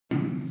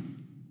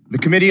The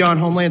Committee on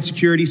Homeland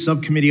Security,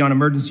 Subcommittee on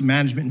Emergency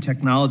Management and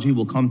Technology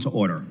will come to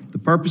order. The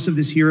purpose of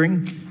this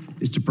hearing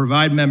is to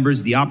provide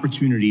members the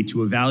opportunity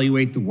to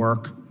evaluate the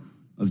work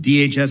of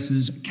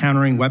DHS's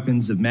Countering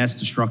Weapons of Mass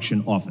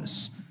Destruction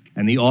Office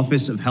and the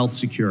Office of Health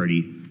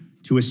Security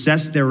to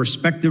assess their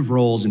respective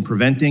roles in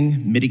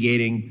preventing,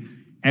 mitigating,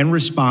 and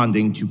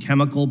responding to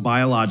chemical,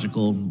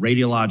 biological,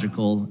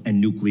 radiological,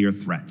 and nuclear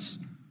threats.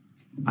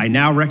 I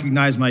now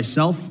recognize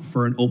myself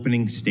for an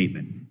opening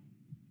statement.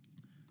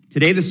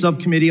 Today, the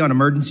Subcommittee on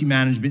Emergency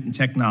Management and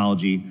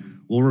Technology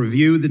will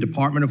review the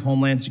Department of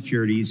Homeland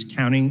Security's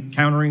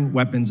Countering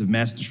Weapons of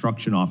Mass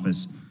Destruction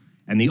Office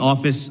and the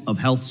Office of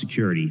Health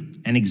Security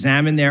and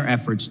examine their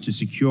efforts to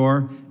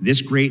secure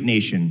this great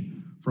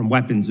nation from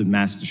weapons of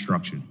mass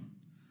destruction.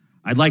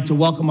 I'd like to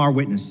welcome our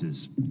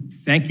witnesses.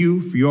 Thank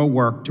you for your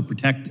work to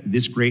protect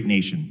this great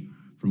nation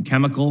from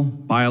chemical,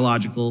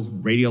 biological,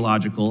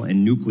 radiological,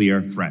 and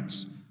nuclear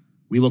threats.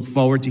 We look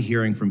forward to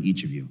hearing from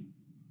each of you.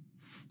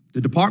 The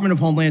Department of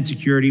Homeland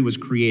Security was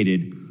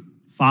created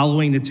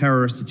following the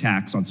terrorist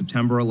attacks on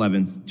September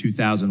 11,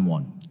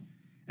 2001,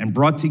 and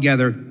brought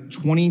together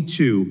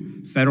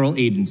 22 federal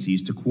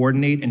agencies to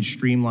coordinate and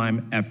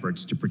streamline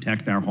efforts to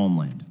protect our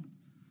homeland.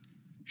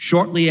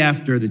 Shortly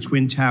after the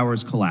Twin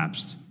Towers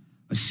collapsed,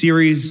 a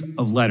series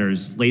of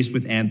letters laced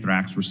with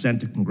anthrax were sent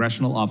to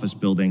congressional office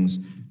buildings,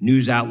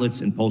 news outlets,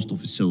 and postal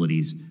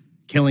facilities,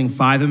 killing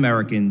 5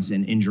 Americans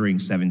and injuring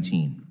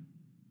 17.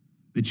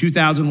 The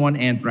 2001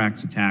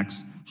 anthrax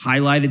attacks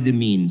highlighted the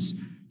means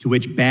to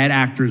which bad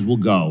actors will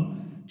go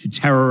to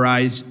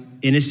terrorize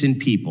innocent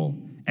people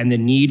and the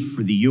need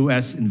for the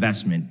U.S.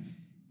 investment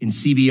in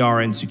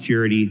CBRN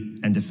security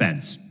and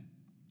defense.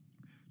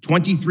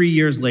 23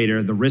 years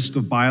later, the risk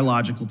of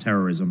biological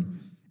terrorism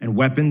and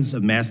weapons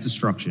of mass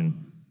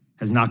destruction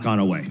has not gone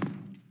away.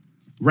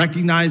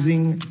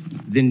 Recognizing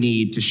the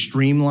need to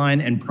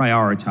streamline and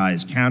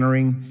prioritize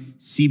countering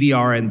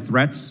CBRN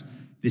threats,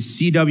 the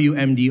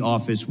CWMD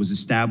office was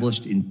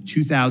established in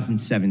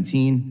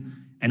 2017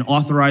 and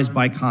authorized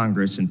by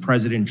Congress and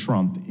President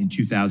Trump in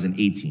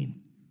 2018.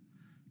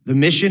 The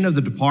mission of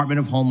the Department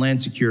of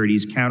Homeland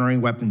Security's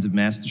Countering Weapons of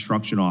Mass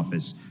Destruction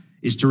Office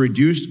is to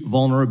reduce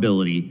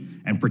vulnerability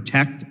and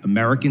protect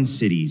American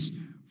cities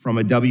from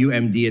a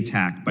WMD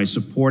attack by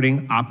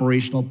supporting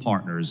operational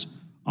partners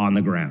on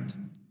the ground.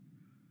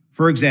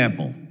 For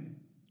example,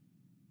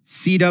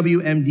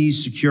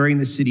 CWMD's Securing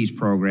the Cities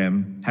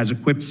program has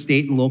equipped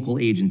state and local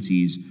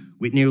agencies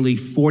with nearly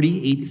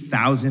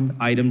 48,000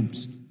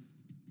 items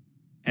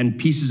and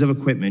pieces of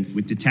equipment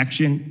with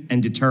detection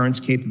and deterrence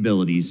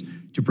capabilities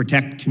to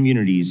protect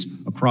communities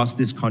across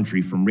this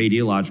country from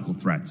radiological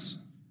threats.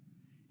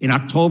 In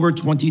October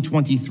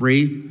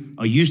 2023,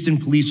 a Houston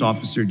police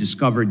officer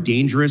discovered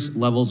dangerous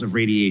levels of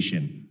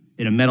radiation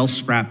in a metal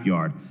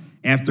scrapyard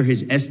after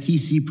his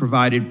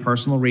STC-provided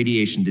personal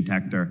radiation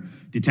detector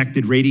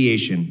detected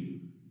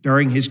radiation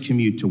during his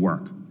commute to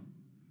work.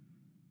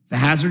 The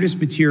hazardous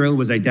material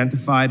was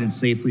identified and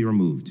safely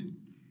removed.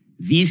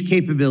 These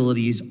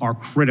capabilities are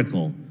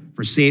critical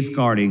for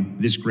safeguarding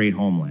this great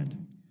homeland.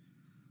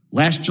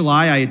 Last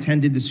July, I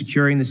attended the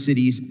Securing the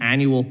Cities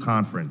annual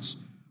conference,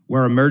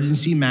 where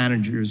emergency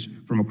managers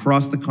from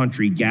across the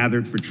country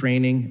gathered for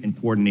training and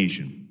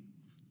coordination.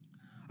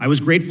 I was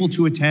grateful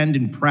to attend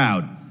and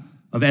proud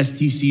of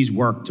STC's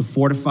work to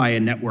fortify a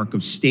network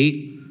of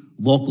state,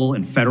 local,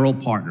 and federal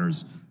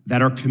partners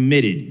that are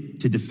committed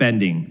to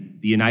defending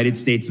the United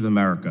States of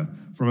America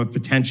from a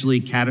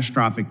potentially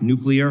catastrophic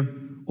nuclear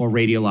or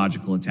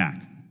radiological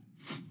attack.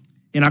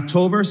 In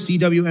October,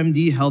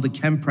 CWMD held a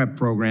Chem Prep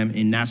program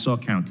in Nassau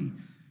County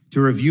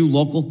to review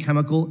local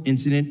chemical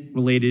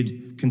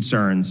incident-related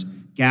concerns,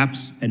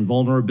 gaps, and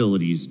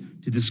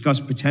vulnerabilities to discuss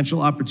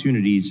potential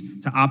opportunities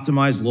to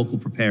optimize local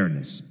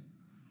preparedness.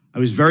 I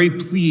was very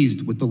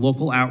pleased with the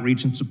local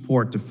outreach and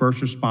support to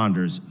first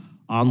responders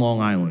on Long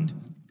Island,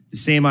 the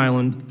same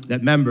island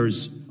that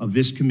members of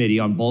this committee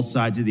on both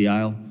sides of the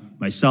aisle,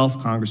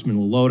 myself, Congressman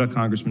Lilloda,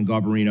 Congressman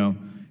Garbarino,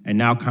 and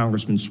now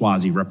Congressman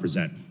Swazi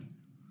represent.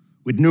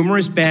 With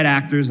numerous bad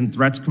actors and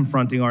threats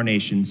confronting our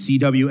nation,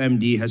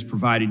 CWMD has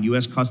provided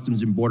U.S.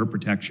 Customs and Border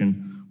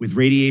Protection with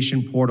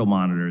radiation portal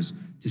monitors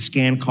to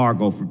scan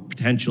cargo for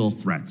potential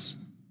threats.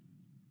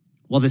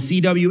 While the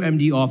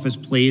CWMD office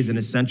plays an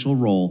essential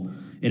role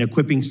in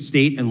equipping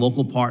state and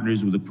local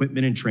partners with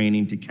equipment and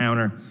training to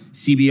counter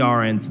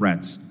CBRN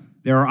threats,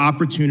 there are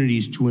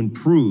opportunities to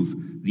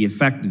improve the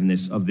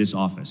effectiveness of this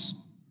office.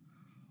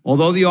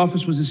 Although the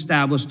office was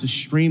established to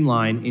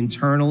streamline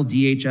internal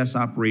DHS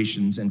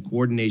operations and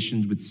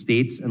coordinations with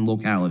states and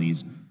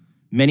localities,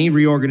 many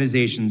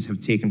reorganizations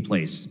have taken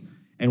place,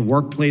 and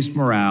workplace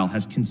morale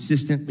has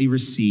consistently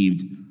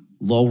received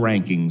low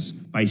rankings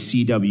by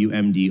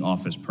CWMD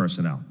office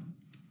personnel.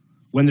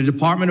 When the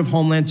Department of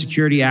Homeland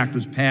Security Act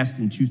was passed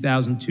in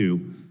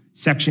 2002,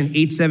 Section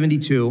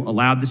 872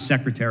 allowed the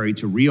Secretary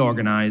to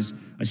reorganize,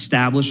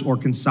 establish, or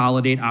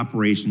consolidate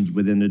operations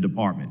within the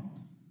department.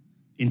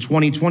 In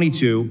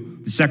 2022,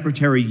 the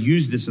Secretary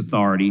used this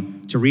authority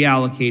to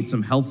reallocate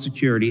some health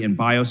security and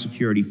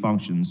biosecurity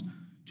functions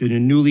to the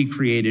newly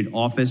created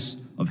Office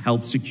of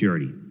Health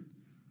Security.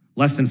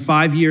 Less than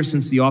 5 years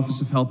since the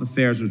Office of Health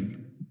Affairs was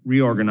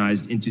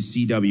reorganized into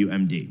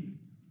CWMD.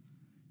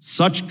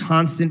 Such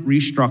constant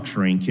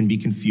restructuring can be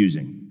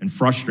confusing and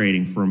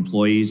frustrating for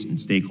employees and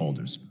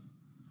stakeholders.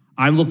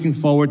 I'm looking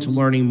forward to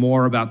learning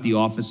more about the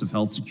Office of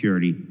Health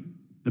Security,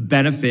 the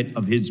benefit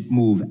of his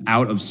move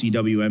out of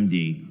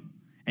CWMD,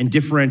 and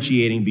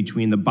differentiating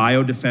between the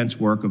biodefense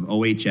work of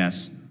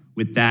OHS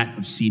with that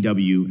of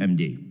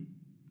CWMD.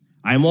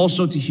 I am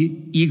also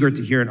eager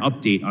to hear an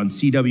update on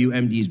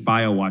CWMD's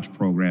BioWatch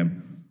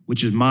program,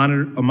 which is a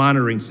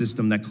monitoring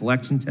system that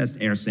collects and tests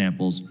air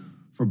samples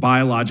for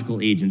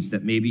biological agents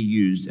that may be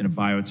used in a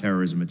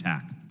bioterrorism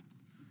attack.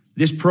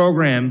 This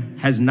program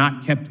has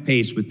not kept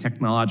pace with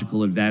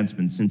technological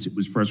advancements since it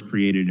was first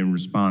created in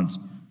response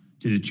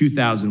to the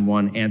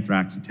 2001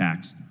 anthrax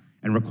attacks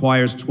and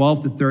requires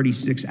 12 to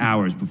 36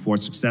 hours before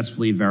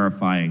successfully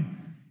verifying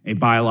a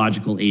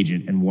biological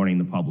agent and warning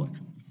the public.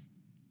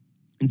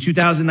 In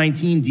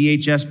 2019,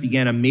 DHS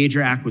began a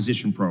major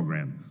acquisition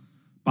program,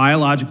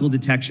 Biological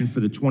Detection for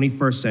the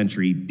 21st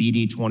Century,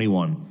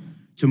 BD21,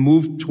 to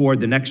move toward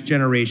the next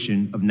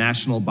generation of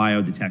national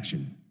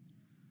biodetection.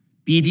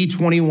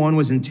 BD21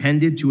 was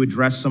intended to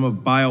address some of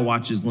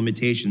BioWatch's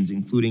limitations,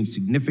 including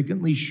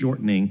significantly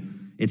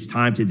shortening its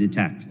time to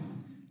detect.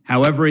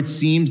 However, it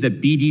seems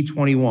that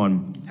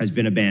BD21 has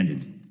been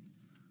abandoned.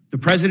 The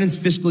President's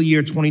fiscal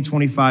year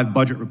 2025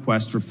 budget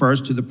request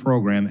refers to the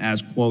program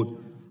as,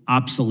 quote,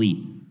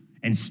 obsolete,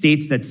 and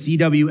states that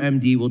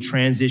CWMD will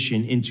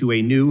transition into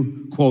a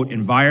new, quote,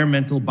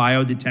 environmental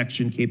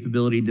biodetection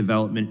capability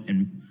development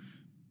and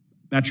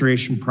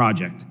maturation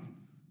project.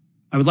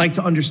 I would like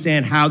to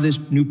understand how this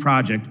new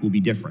project will be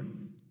different.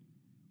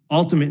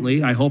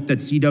 Ultimately, I hope that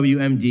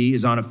CWMD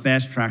is on a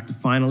fast track to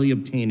finally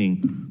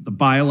obtaining the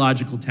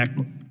biological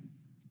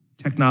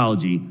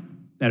technology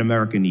that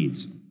America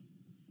needs.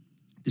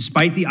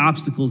 Despite the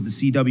obstacles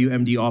the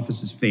CWMD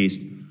office has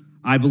faced,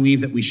 I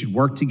believe that we should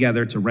work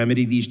together to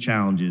remedy these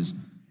challenges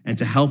and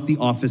to help the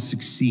office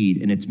succeed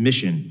in its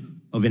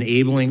mission of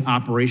enabling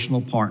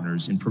operational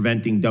partners in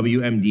preventing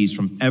WMDs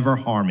from ever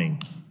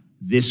harming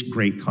this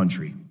great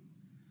country.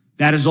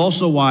 That is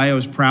also why I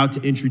was proud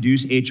to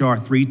introduce H.R.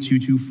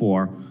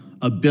 3224,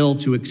 a bill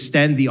to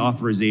extend the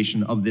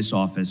authorization of this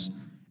office,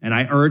 and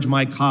I urge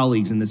my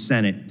colleagues in the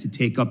Senate to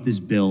take up this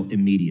bill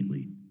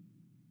immediately.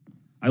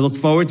 I look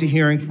forward to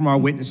hearing from our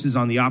witnesses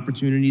on the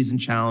opportunities and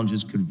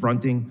challenges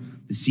confronting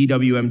the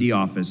CWMD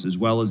office, as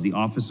well as the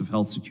Office of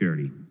Health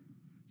Security.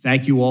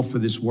 Thank you all for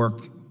this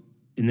work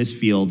in this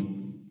field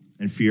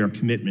and for your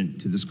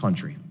commitment to this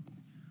country.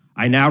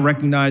 I now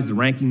recognize the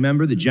ranking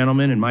member, the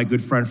gentleman, and my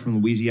good friend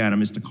from Louisiana,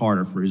 Mr.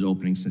 Carter, for his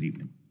opening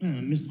statement.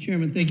 Mr.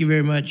 Chairman, thank you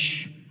very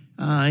much.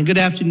 And good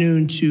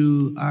afternoon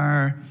to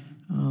our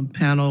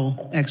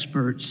panel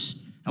experts.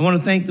 I want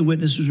to thank the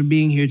witnesses for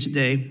being here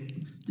today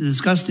to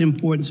discuss the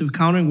importance of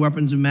countering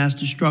weapons of mass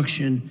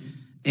destruction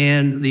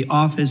and the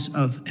Office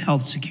of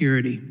Health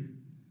Security.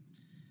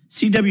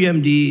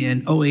 CWMD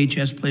and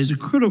OHS plays a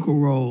critical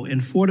role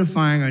in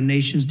fortifying our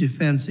nation's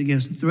defense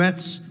against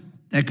threats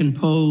that can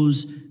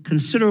pose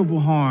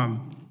considerable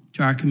harm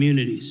to our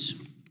communities.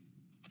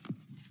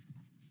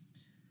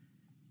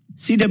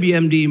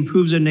 CWMD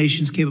improves our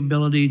nation's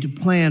capability to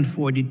plan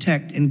for,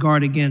 detect, and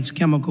guard against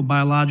chemical,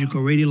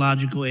 biological,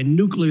 radiological, and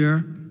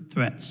nuclear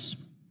threats.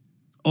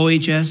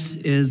 OHS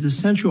is the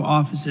central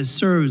office that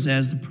serves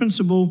as the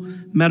principal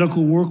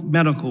medical,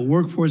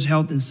 workforce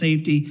health and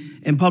safety,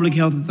 and public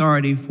health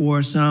authority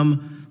for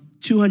some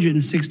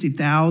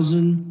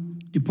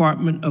 260,000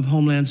 Department of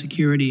Homeland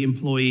Security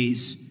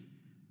employees.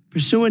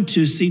 Pursuant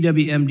to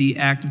CWMD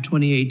Act of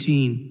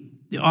 2018,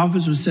 the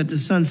office was set to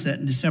sunset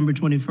on December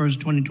 21st,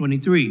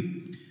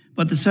 2023,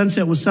 but the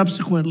sunset was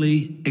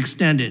subsequently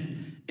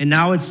extended, and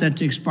now it's set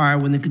to expire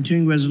when the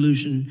continuing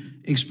resolution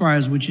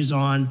expires, which is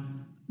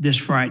on this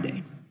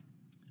Friday.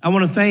 I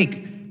want to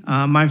thank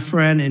my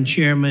friend and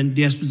Chairman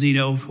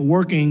D'Esposito for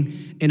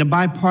working in a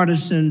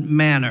bipartisan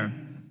manner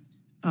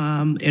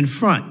in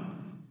front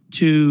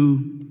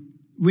to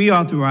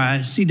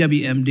reauthorize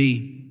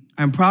CWMD.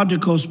 I'm proud to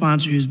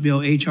co-sponsor his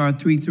bill, H.R.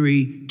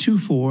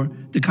 3324,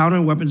 the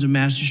Countering Weapons of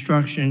Mass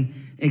Destruction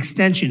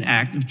Extension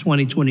Act of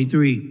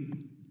 2023.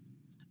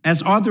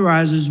 As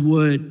authorizers,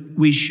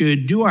 we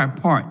should do our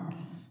part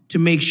to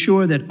make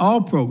sure that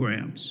all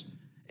programs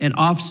and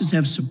offices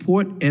have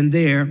support, and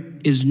there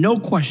is no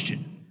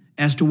question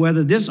as to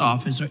whether this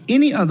office or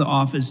any other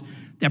office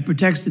that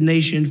protects the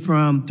nation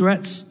from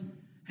threats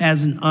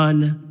has an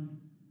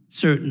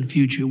uncertain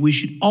future. We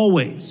should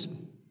always,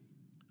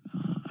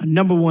 our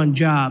number one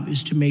job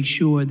is to make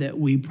sure that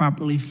we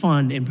properly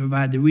fund and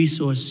provide the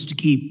resources to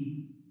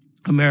keep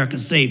America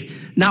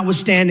safe.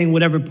 Notwithstanding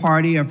whatever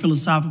party or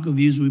philosophical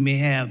views we may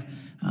have,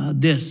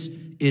 this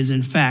is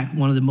in fact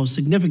one of the most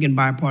significant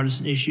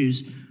bipartisan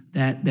issues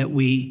that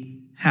we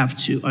have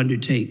to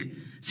undertake.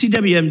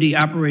 CWMD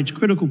operates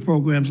critical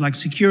programs like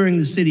securing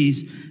the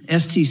city's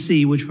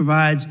STC, which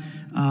provides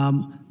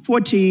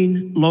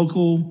 14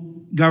 local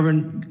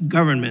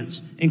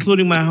governments,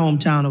 including my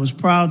hometown. I was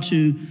proud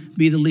to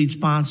be the lead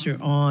sponsor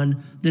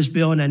on this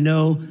bill, and I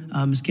know,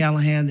 Ms.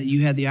 Callahan, that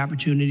you had the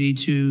opportunity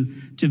to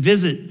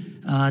visit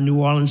New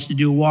Orleans to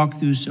do a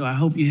walkthrough, so I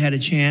hope you had a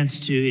chance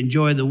to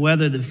enjoy the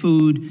weather, the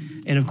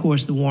food, and of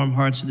course the warm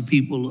hearts of the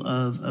people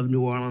of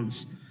New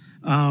Orleans.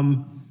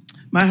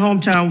 My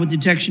hometown with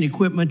detection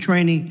equipment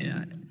training,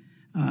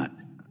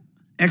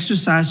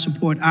 exercise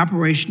support,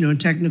 operational and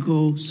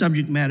technical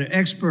subject matter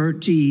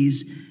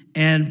expertise,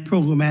 and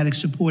programmatic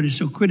support is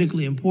so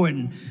critically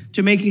important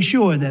to making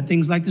sure that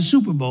things like the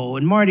Super Bowl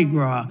and Mardi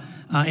Gras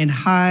and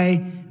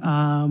high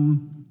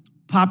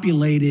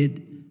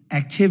populated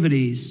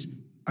activities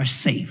are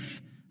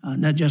safe,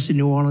 not just in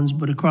New Orleans,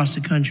 but across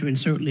the country and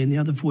certainly in the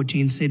other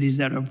 14 cities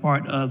that are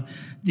part of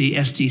the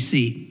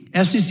STC.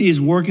 STC is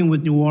working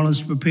with New Orleans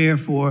to prepare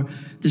for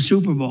the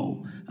Super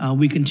Bowl.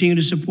 We continue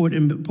to support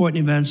important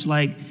events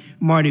like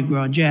Mardi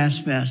Gras, Jazz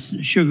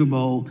Fest, Sugar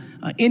Bowl,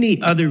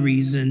 any other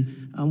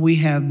reason. We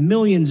have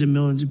millions and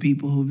millions of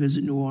people who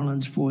visit New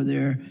Orleans for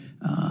their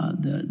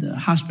the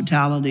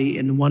hospitality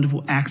and the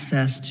wonderful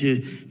access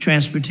to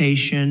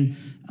transportation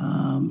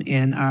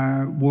and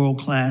our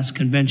world-class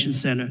convention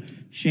center.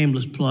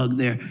 Shameless plug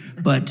there,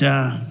 but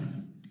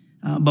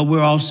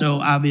we're also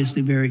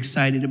obviously very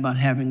excited about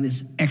having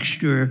this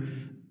extra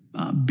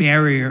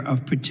barrier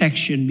of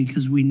protection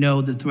because we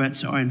know the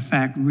threats are in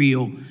fact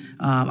real.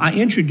 I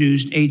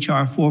introduced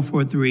H.R.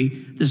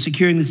 443, the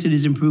Securing the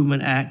Cities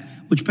Improvement Act,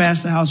 which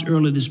passed the House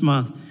earlier this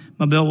month.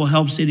 My bill will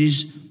help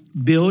cities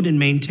build and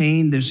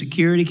maintain their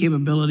security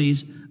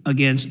capabilities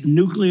against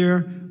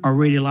nuclear or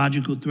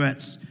radiological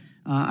threats.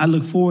 I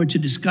look forward to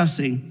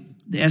discussing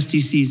the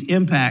STC's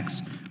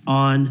impacts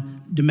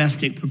on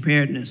domestic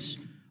preparedness.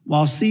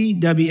 While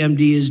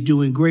CWMD is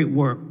doing great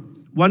work,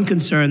 one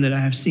concern that I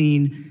have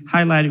seen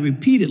highlighted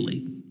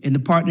repeatedly in the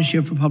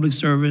Partnership for Public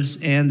Service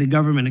and the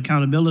Government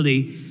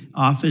Accountability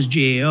Office,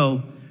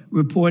 GAO,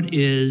 report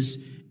is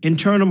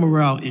internal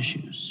morale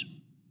issues.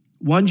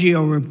 One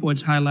GAO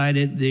reports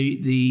highlighted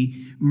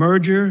the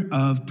merger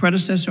of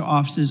predecessor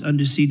offices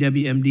under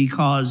CWMD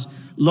caused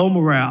low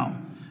morale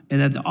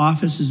and that the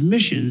office's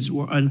missions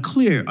were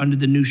unclear under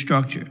the new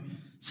structure.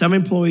 Some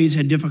employees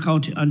had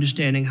difficulty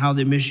understanding how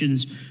their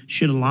missions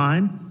should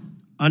align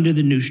under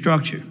the new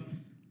structure.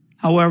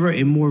 However,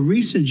 a more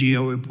recent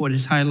GAO report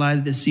has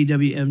highlighted that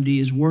CWMD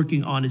is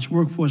working on its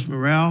workforce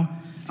morale.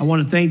 I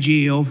want to thank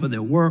GAO for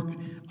their work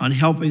on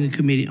helping the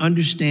committee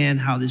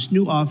understand how this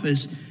new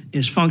office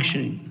is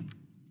functioning.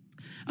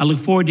 I look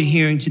forward to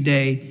hearing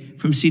today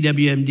from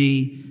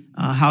CWMD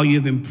how you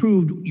have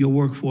improved your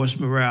workforce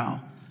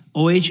morale.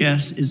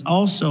 OHS is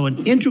also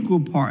an integral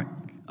part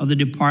of the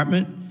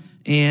department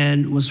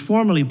and was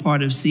formerly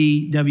part of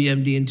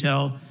CWMD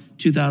until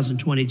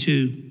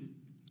 2022.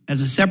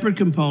 As a separate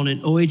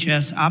component,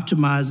 OHS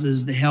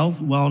optimizes the health,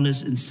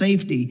 wellness, and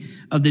safety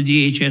of the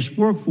DHS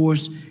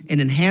workforce and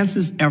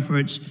enhances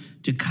efforts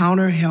to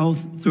counter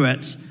health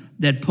threats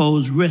that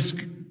pose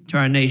risk to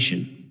our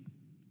nation.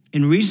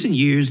 In recent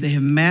years, they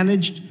have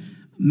managed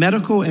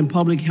medical and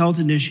public health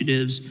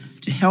initiatives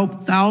to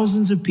help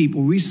thousands of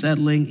people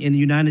resettling in the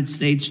United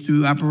States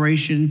through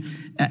Operations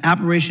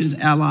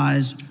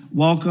Allies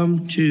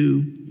Welcome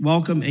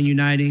and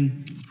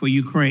Uniting for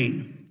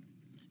Ukraine.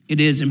 It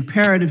is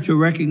imperative to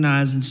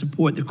recognize and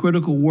support the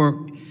critical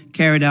work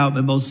carried out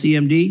by both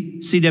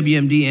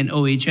CWMD, and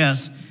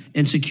OHS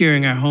in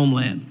securing our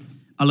homeland.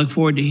 I look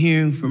forward to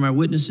hearing from our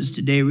witnesses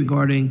today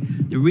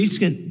regarding the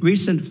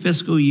recent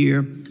fiscal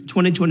year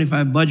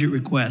 2025 budget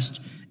request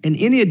and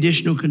any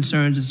additional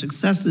concerns and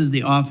successes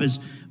the office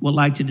would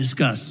like to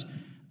discuss.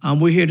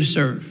 We're here to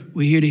serve.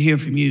 We're here to hear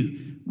from you.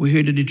 We're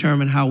here to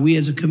determine how we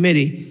as a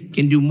committee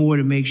can do more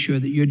to make sure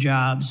that your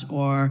jobs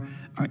are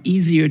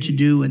easier to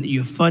do and that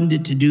you're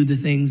funded to do the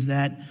things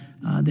that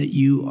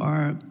you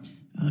are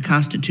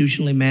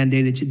constitutionally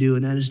mandated to do,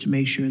 and that is to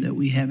make sure that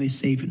we have a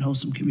safe and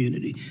wholesome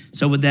community.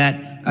 So with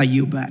that, I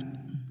yield back.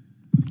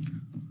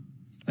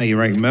 Thank you,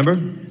 Ranking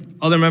Member.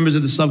 Other members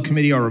of the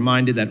subcommittee are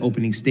reminded that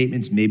opening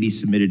statements may be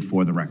submitted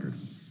for the record.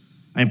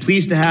 I am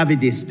pleased to have a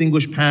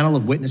distinguished panel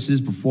of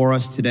witnesses before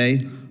us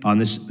today on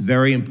this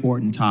very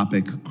important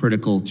topic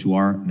critical to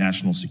our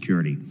national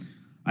security.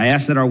 I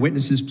ask that our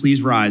witnesses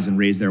please rise and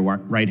raise their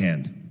right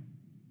hand.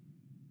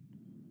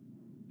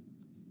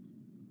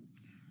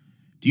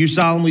 Do you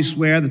solemnly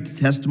swear that the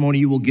testimony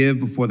you will give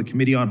before the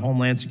Committee on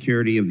Homeland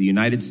Security of the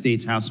United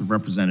States House of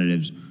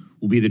Representatives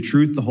will be the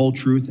truth, the whole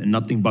truth, and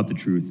nothing but the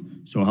truth,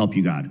 so help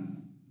you God?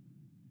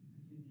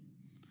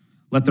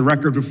 Let the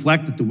record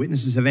reflect that the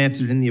witnesses have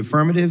answered in the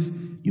affirmative.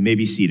 You may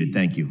be seated.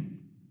 Thank you.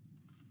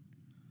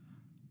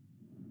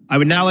 I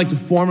would now like to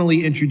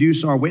formally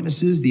introduce our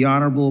witnesses. The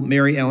Honorable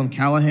Mary Ellen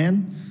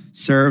Callahan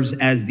serves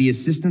as the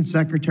Assistant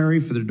Secretary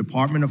for the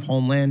Department of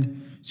Homeland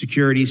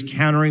Security's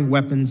Countering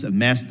Weapons of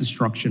Mass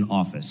Destruction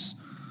Office.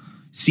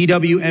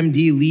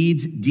 CWMD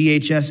leads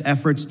DHS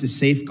efforts to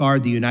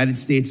safeguard the United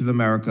States of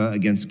America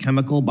against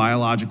chemical,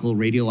 biological,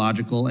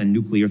 radiological, and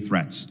nuclear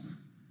threats.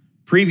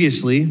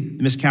 Previously,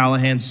 Ms.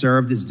 Callahan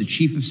served as the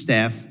Chief of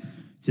Staff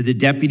to the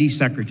Deputy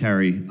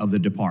Secretary of the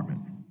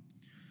Department.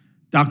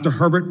 Dr.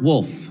 Herbert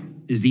Wolfe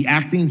is the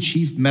Acting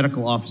Chief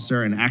Medical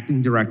Officer and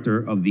Acting Director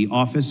of the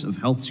Office of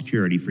Health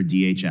Security for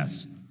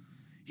DHS.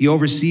 He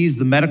oversees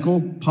the medical,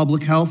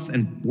 public health,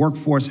 and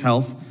workforce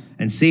health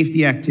and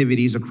safety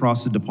activities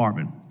across the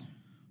department.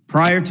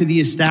 Prior to the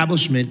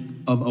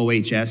establishment of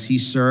OHS, he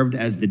served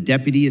as the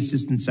Deputy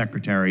Assistant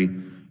Secretary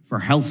for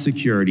Health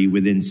Security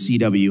within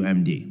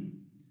CWMD.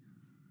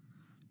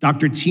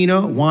 Dr.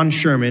 Tina Won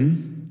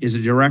Sherman is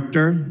a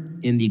director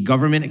in the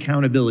Government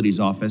Accountability's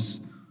Office,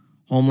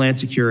 Homeland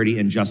Security,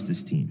 and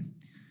Justice team.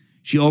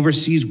 She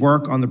oversees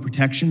work on the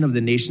protection of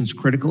the nation's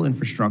critical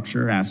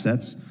infrastructure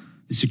assets,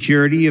 the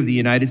security of the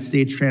United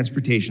States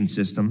transportation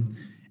system,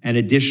 and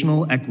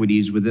additional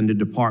equities within the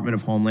Department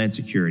of Homeland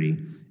Security,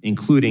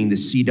 including the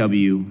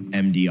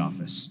CWMD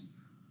office.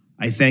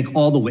 I thank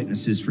all the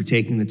witnesses for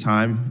taking the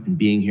time and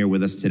being here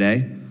with us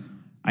today.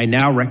 I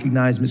now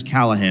recognize Ms.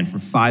 Callahan for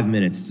 5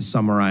 minutes to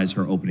summarize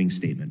her opening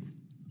statement.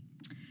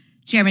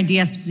 Chairman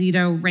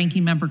D'Esposito,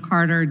 Ranking Member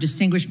Carter,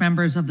 distinguished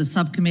members of the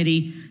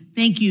subcommittee,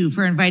 thank you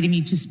for inviting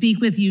me to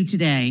speak with you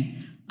today.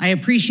 I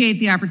appreciate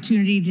the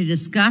opportunity to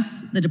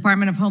discuss the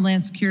Department of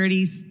Homeland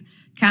Security's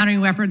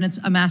Countering Weapons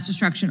of Mass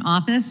Destruction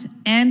Office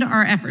and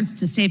our efforts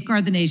to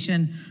safeguard the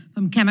nation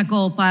from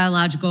chemical,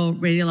 biological,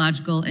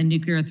 radiological, and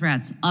nuclear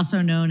threats,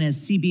 also known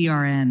as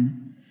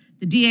CBRN.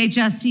 The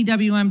DHS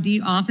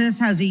CWMD office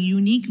has a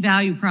unique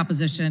value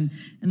proposition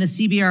in the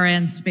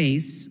CBRN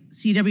space.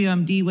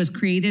 CWMD was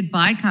created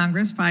by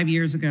Congress 5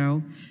 years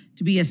ago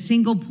to be a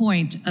single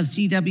point of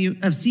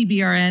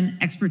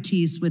CBRN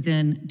expertise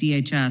within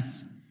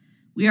DHS.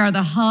 We are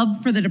the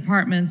hub for the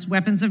department's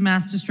Weapons of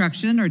Mass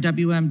Destruction, or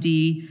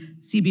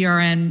WMD,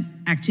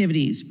 CBRN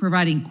activities,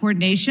 providing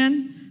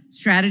coordination,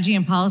 strategy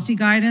and policy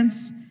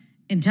guidance,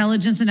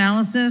 intelligence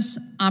analysis,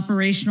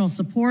 operational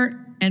support,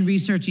 and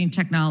researching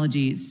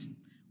technologies.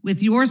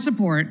 With your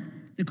support,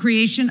 the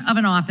creation of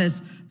an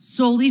office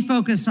solely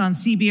focused on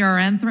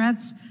CBRN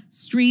threats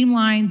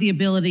streamlined the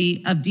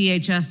ability of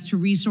DHS to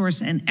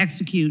resource and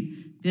execute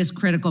this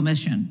critical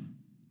mission.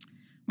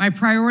 My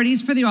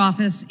priorities for the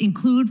office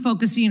include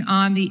focusing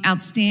on the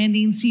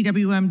outstanding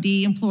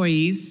CWMD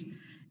employees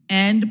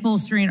and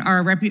bolstering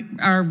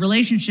our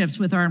relationships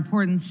with our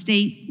important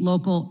state,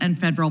 local, and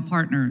federal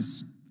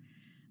partners.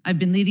 I've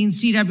been leading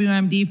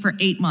CWMD for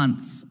 8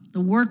 months.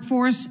 The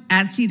workforce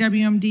at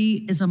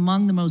CWMD is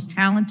among the most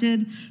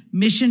talented,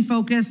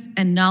 mission-focused,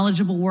 and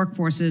knowledgeable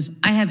workforces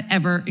I have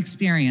ever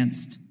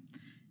experienced.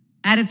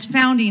 At its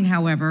founding,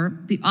 however,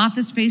 the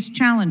office faced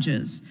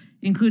challenges,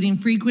 including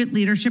frequent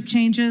leadership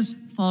changes,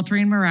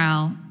 faltering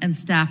morale, and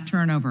staff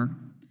turnover.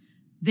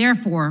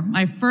 Therefore,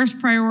 my first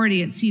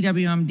priority at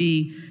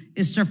CWMD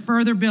is to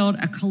further build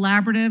a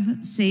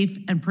collaborative, safe,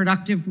 and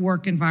productive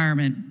work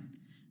environment.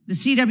 The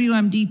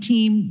CWMD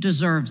team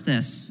deserves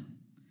this.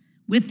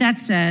 With that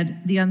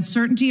said, the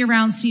uncertainty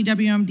around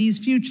CWMD's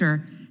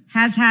future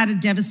has had a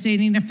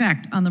devastating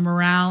effect on the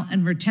morale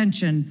and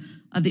retention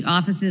of the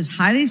office's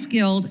highly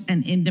skilled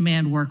and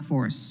in-demand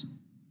workforce.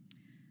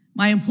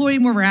 My employee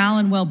morale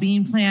and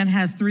well-being plan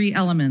has 3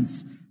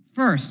 elements.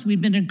 First,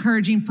 we've been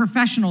encouraging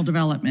professional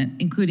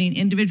development, including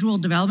individual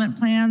development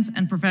plans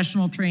and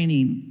professional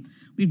training.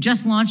 We've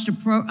just launched a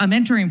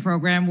mentoring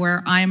program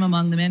where I am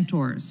among the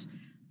mentors.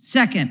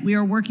 Second, we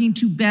are working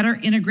to better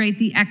integrate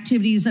the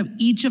activities of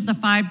each of the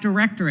 5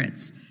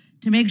 directorates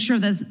to make sure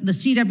that the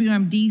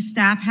CWMD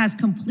staff has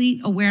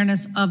complete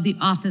awareness of the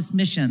office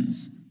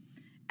missions.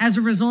 As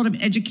a result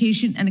of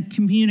education and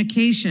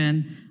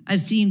communication,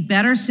 I've seen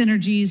better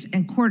synergies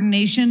and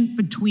coordination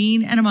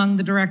between and among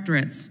the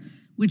directorates,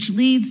 which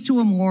leads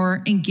to a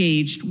more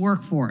engaged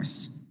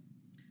workforce.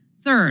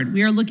 Third,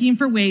 we are looking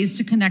for ways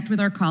to connect with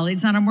our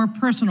colleagues on a more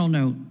personal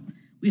note.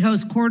 We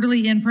host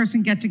quarterly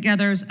in-person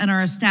get-togethers and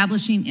are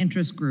establishing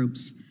interest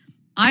groups.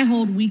 I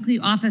hold weekly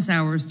office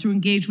hours to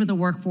engage with the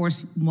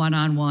workforce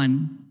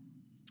one-on-one.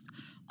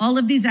 All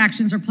of these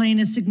actions are playing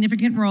a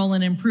significant role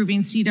in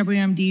improving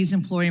CWMD's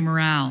employee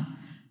morale.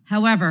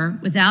 However,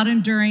 without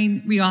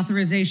enduring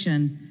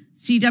reauthorization,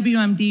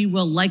 CWMD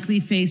will likely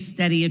face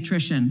steady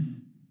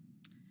attrition.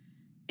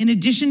 In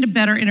addition to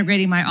better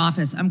integrating my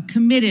office, I'm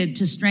committed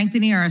to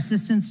strengthening our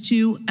assistance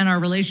to and our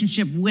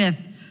relationship with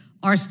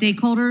our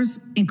stakeholders,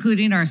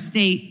 including our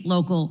state,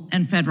 local,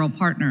 and federal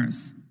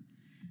partners.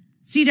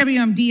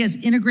 CWMD has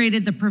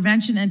integrated the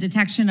prevention and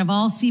detection of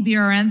all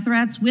CBRN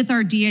threats with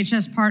our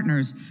DHS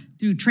partners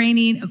through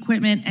training,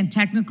 equipment, and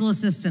technical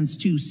assistance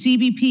to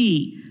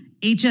CBP,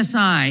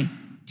 HSI,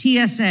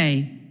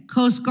 TSA,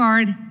 Coast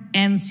Guard,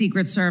 and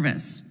Secret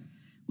Service.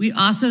 We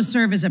also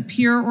serve as a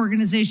peer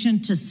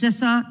organization to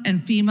CISA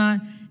and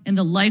FEMA in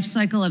the life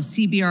cycle of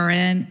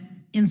CBRN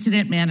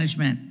incident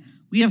management.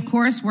 We, of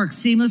course, work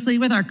seamlessly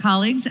with our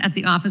colleagues at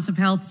the Office of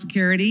Health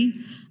Security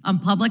on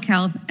public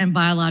health and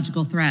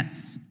biological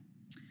threats.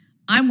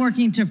 I'm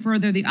working to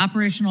further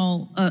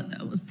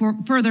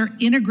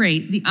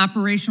integrate the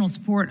operational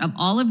support of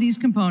all of these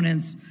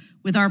components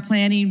with our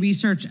planning,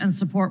 research, and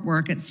support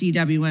work at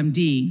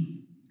CWMD.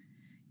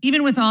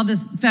 Even with all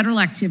this federal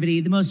activity,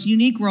 the most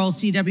unique role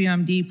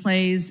CWMD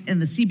plays in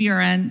the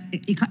CBRN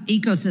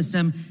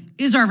ecosystem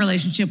is our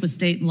relationship with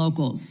state and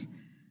locals.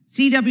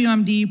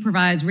 CWMD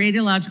provides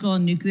radiological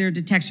and nuclear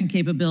detection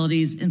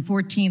capabilities in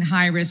 14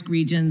 high-risk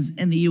regions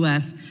in the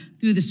U.S.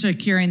 through the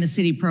Securing the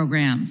City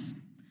programs.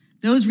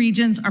 Those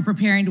regions are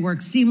preparing to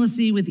work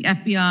seamlessly with the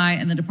FBI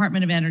and the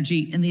Department of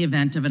Energy in the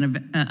event of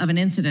an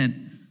incident.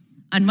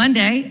 On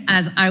Monday,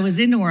 as I was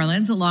in New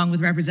Orleans, along with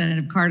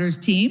Representative Carter's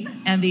team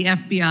and the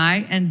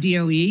FBI and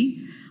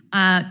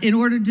DOE, in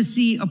order to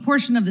see a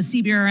portion of the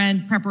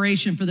CBRN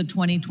preparation for the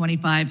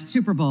 2025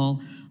 Super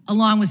Bowl,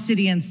 along with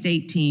city and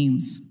state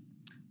teams.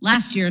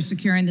 Last year,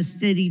 Securing the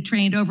City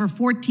trained over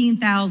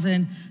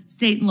 14,000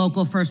 state and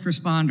local first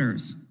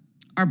responders.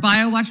 Our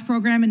BioWatch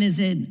program is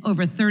in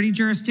over 30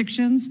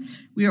 jurisdictions.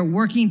 We are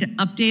working to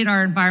update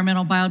our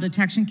environmental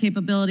biodetection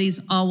capabilities,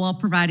 all while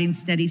providing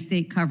steady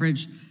state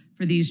coverage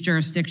for these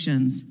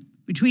jurisdictions.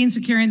 Between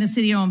Securing the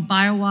City and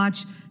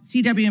BioWatch,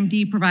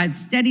 CWMD provides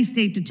steady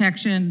state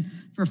detection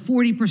for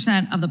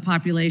 40% of the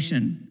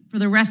population. For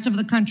the rest of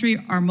the country,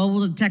 our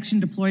mobile detection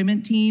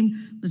deployment team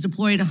was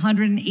deployed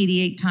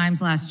 188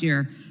 times last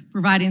year,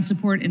 providing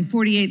support in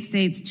 48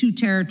 states, 2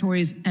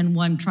 territories, and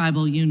 1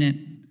 tribal unit.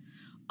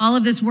 All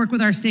of this work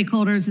with our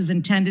stakeholders is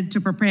intended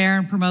to prepare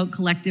and promote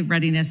collective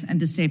readiness and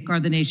to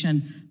safeguard the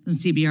nation from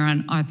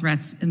CBRN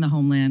threats in the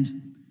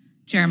homeland.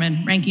 Chairman,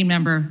 Ranking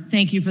Member,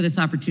 thank you for this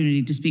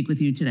opportunity to speak with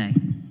you today.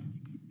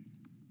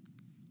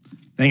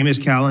 Thank you, Ms.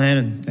 Callahan,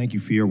 and thank you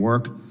for your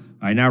work.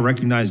 I now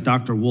recognize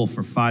Dr. Wolfe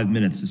for 5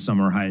 minutes to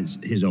summarize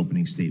his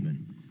opening statement.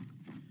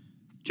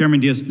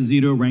 Chairman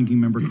D'Esposito, Ranking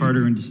Member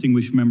Carter, and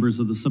distinguished members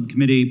of the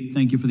subcommittee,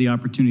 thank you for the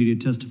opportunity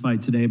to testify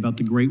today about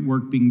the great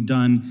work being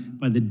done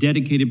by the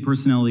dedicated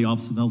personnel of the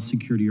Office of Health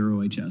Security, or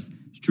OHS.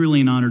 It's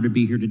truly an honor to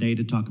be here today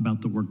to talk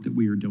about the work that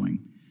we are doing.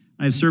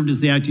 I have served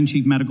as the Acting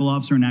Chief Medical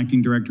Officer and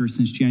Acting Director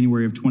since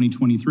January of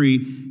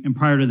 2023, and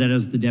prior to that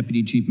as the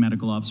Deputy Chief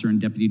Medical Officer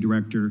and Deputy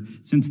Director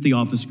since the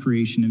office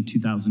creation in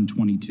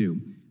 2022.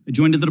 I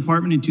joined the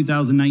department in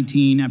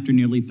 2019 after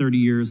nearly 30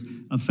 years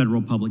of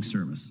federal public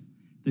service.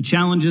 The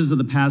challenges of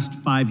the past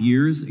 5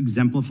 years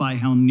exemplify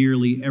how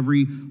nearly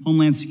every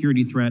Homeland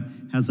Security threat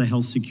has a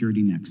health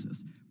security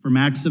nexus. From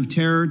acts of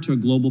terror to a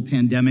global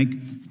pandemic,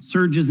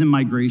 surges in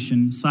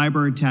migration,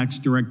 cyber attacks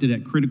directed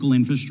at critical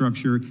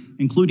infrastructure,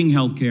 including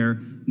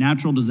healthcare,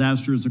 natural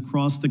disasters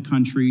across the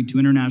country to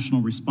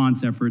international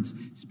response efforts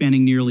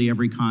spanning nearly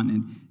every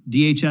continent,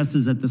 DHS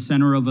is at the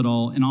center of it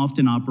all and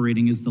often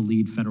operating as the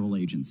lead federal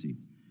agency.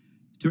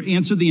 To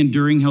answer the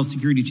enduring health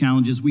security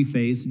challenges we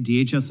face,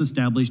 DHS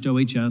established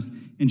OHS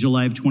in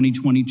July of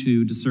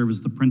 2022 to serve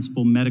as the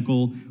principal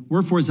medical,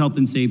 workforce health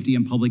and safety,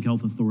 and public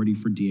health authority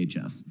for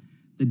DHS.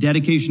 The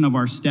dedication of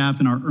our staff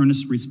and our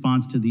earnest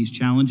response to these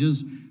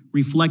challenges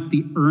reflect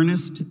the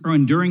earnest or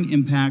enduring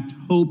impact,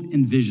 hope,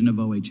 and vision of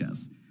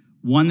OHS.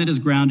 One that is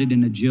grounded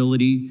in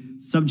agility,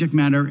 subject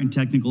matter and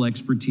technical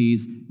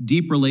expertise,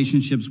 deep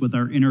relationships with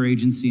our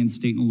interagency and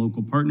state and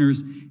local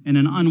partners, and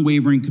an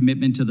unwavering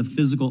commitment to the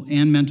physical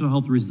and mental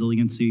health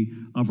resiliency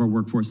of our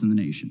workforce in the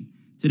nation.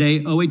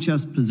 Today,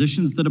 OHS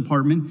positions the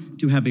department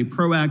to have a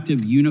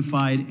proactive,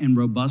 unified, and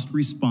robust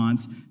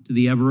response to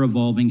the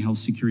ever-evolving health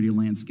security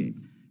landscape.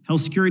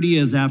 Health security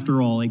is,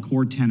 after all, a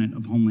core tenet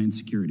of Homeland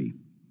Security.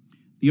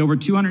 The over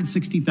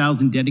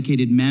 260,000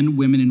 dedicated men,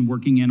 women, and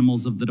working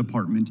animals of the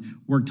department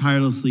work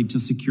tirelessly to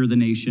secure the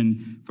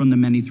nation from the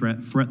many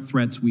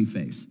threats we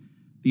face.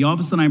 The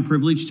office that I'm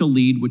privileged to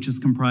lead, which is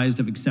comprised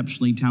of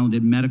exceptionally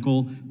talented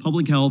medical,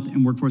 public health,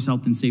 and workforce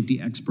health and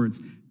safety experts,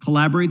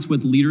 collaborates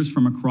with leaders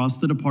from across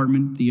the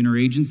department, the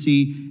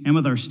interagency, and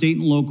with our state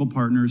and local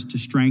partners to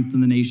strengthen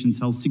the nation's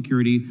health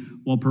security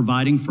while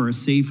providing for a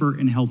safer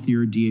and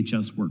healthier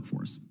DHS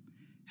workforce.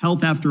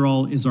 Health, after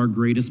all, is our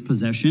greatest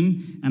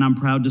possession, and I'm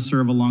proud to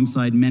serve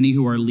alongside many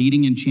who are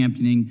leading and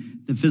championing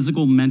the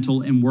physical,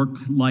 mental, and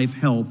work-life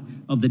health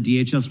of the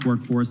DHS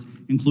workforce,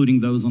 including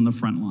those on the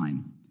front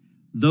line.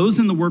 Those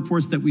in the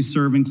workforce that we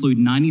serve include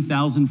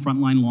 90,000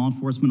 frontline law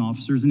enforcement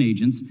officers and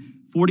agents,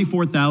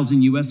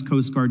 44,000 U.S.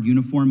 Coast Guard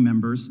uniformed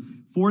members,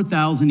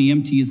 4,000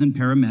 EMTs and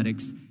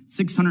paramedics,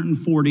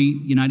 640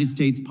 United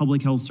States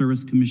Public Health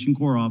Service Commission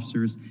Corps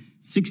officers,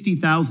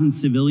 60,000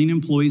 civilian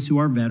employees who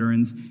are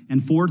veterans,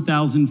 and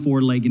 4,000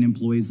 four-legged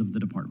employees of the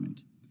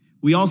department.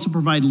 We also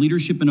provide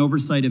leadership and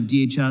oversight of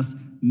DHS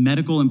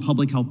medical and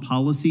public health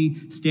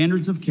policy,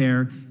 standards of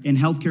care, and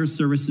healthcare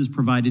services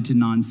provided to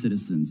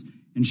non-citizens,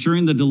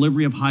 ensuring the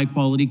delivery of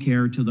high-quality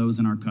care to those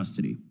in our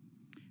custody.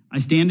 I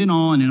stand in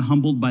awe and am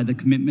humbled by the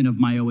commitment of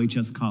my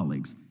OHS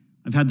colleagues.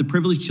 I've had the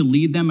privilege to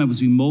lead them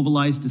as we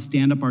mobilize to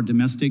stand up our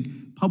domestic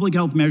public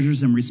health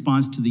measures in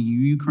response to the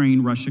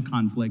Ukraine-Russia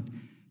conflict,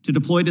 to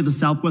deploy to the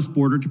southwest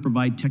border to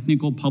provide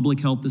technical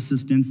public health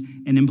assistance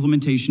and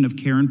implementation of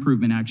care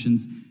improvement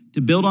actions, to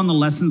build on the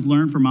lessons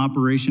learned from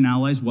Operation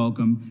Allies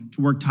Welcome,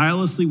 to work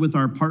tirelessly with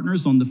our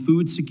partners on the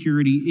Food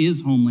Security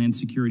is Homeland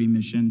Security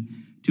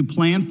mission, to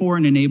plan for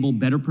and enable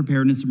better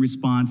preparedness and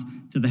response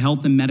to the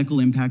health and medical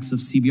impacts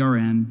of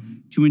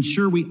CBRN, to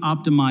ensure we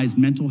optimize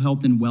mental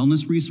health and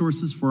wellness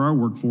resources for our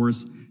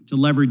workforce, to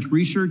leverage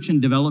research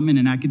and development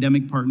and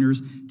academic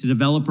partners to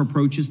develop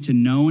approaches to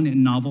known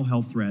and novel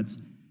health threats,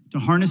 to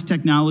harness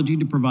technology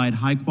to provide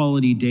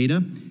high-quality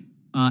data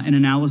and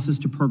analysis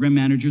to program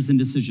managers and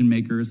decision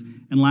makers,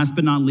 and last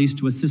but not least,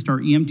 to assist our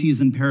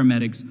EMTs and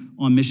paramedics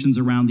on missions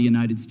around the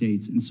United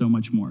States, and so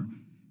much more.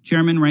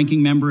 Chairman,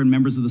 ranking member, and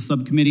members of the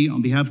subcommittee,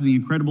 on behalf of the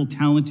incredible,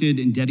 talented,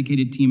 and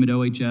dedicated team at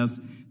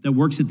OHS that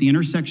works at the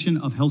intersection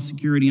of health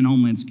security and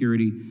homeland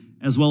security,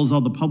 as well as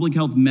all the public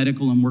health,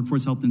 medical, and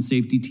workforce health and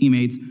safety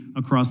teammates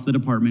across the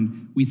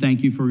department, we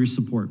thank you for your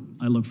support.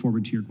 I look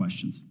forward to your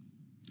questions.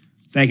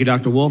 Thank you,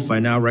 Dr. Wolfe. I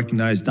now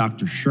recognize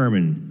Dr.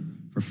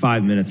 Sherman for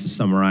 5 minutes to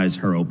summarize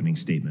her opening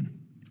statement.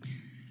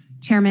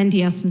 Chairman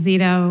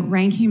D'Esposito,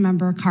 Ranking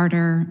Member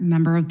Carter,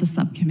 member of the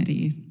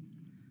subcommittee.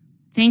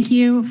 Thank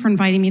you for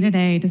inviting me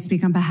today to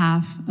speak on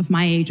behalf of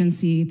my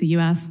agency, the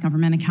U.S.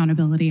 Government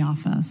Accountability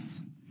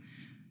Office.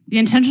 The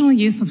intentional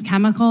use of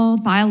chemical,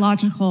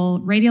 biological,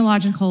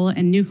 radiological,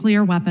 and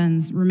nuclear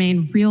weapons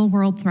remain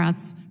real-world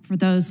threats for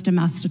those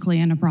domestically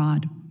and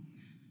abroad.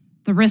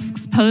 The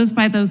risks posed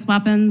by those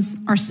weapons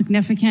are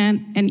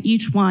significant, and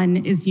each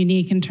one is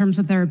unique in terms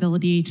of their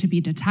ability to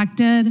be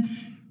detected,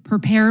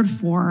 prepared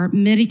for,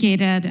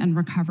 mitigated, and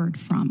recovered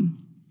from.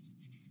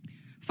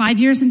 5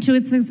 years into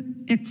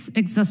its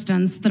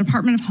existence, the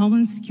Department of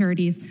Homeland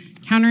Security's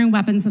Countering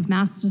Weapons of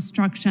Mass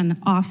Destruction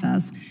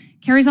Office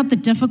carries out the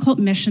difficult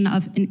mission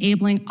of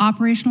enabling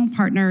operational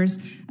partners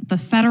at the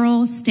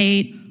federal,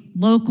 state,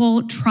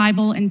 local,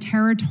 tribal, and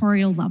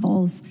territorial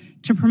levels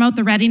to promote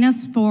the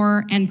readiness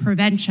for and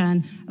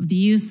prevention of the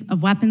use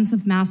of weapons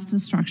of mass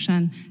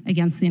destruction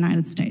against the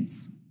United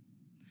States.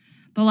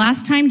 The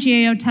last time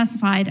GAO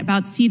testified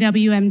about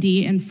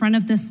CWMD in front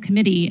of this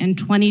committee in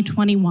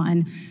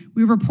 2021,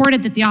 we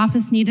reported that the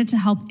office needed to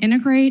help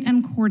integrate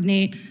and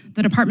coordinate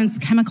the department's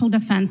chemical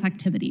defense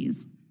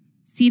activities.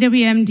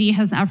 CWMD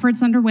has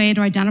efforts underway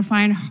to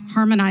identify and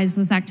harmonize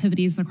those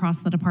activities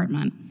across the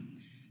department.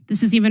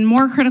 This is even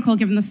more critical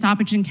given the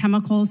stoppage in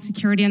chemical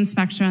security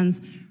inspections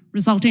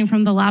resulting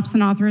from the lapse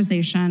in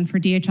authorization for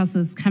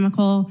DHS's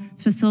Chemical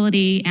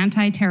Facility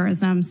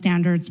Anti-Terrorism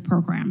Standards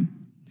Program.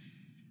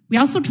 We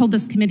also told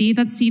this committee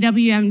that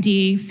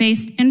CWMD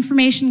faced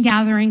information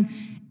gathering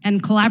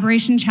and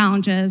collaboration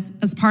challenges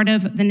as part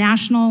of the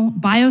National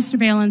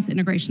Biosurveillance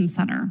Integration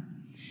Center.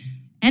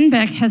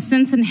 NBIC has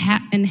since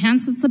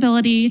enhanced its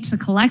ability to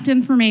collect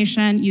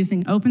information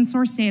using open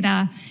source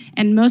data,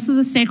 and most of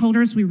the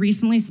stakeholders we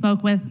recently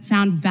spoke with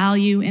found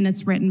value in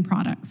its written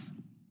products.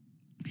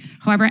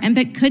 However,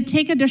 NBIC could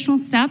take additional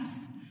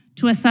steps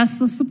to assess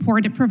the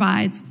support it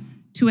provides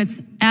to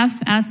its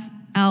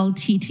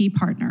FSLTT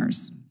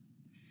partners.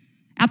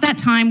 At that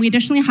time, we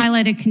additionally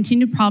highlighted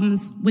continued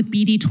problems with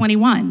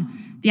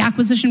BD21, the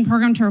acquisition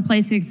program to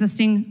replace the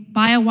existing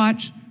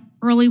BioWatch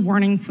early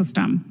warning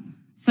system,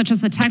 such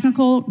as the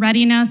technical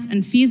readiness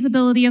and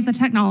feasibility of the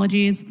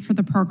technologies for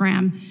the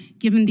program,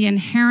 given the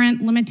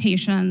inherent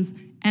limitations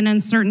and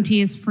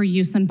uncertainties for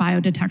use in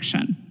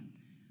biodetection.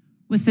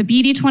 With the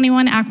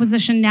BD21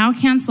 acquisition now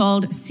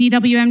canceled,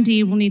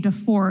 CWMD will need to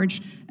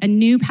forge a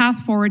new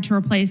path forward to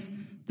replace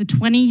the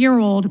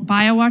 20-year-old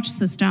BioWatch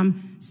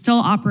system still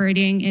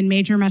operating in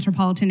major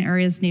metropolitan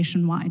areas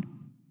nationwide.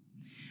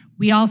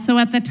 We also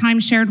at the time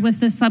shared with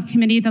this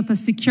subcommittee that the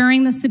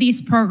Securing the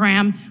Cities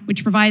program,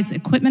 which provides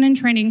equipment and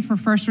training for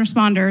first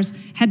responders,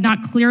 had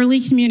not clearly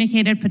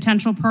communicated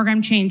potential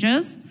program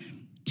changes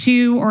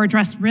to or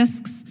address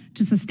risks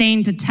to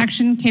sustain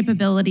detection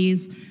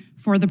capabilities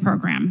for the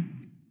program.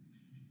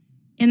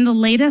 In the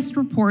latest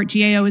report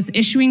GAO is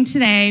issuing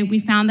today, we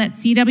found that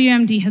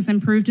CWMD has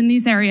improved in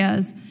these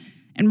areas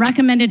and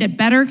recommended it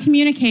better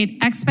communicate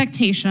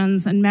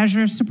expectations and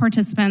measures to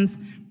participants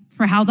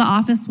for how the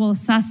office will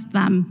assess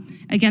them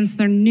against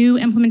their new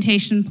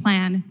implementation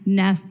plan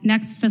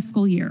next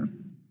fiscal year.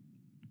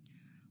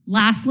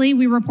 Lastly,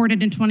 we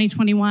reported in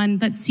 2021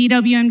 that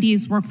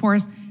CWMD's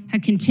workforce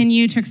had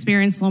continued to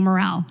experience low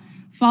morale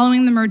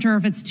following the merger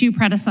of its two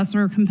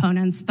predecessor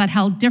components that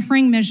held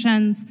differing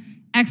missions,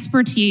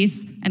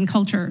 expertise, and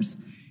cultures.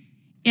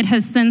 It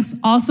has since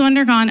also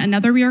undergone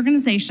another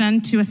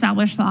reorganization to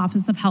establish the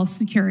Office of Health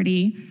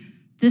Security,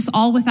 this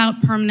all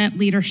without permanent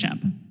leadership.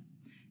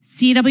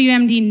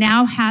 CWMD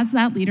now has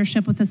that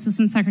leadership with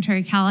Assistant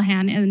Secretary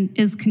Callahan and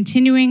is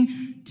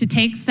continuing to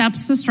take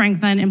steps to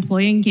strengthen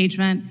employee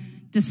engagement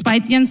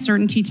despite the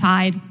uncertainty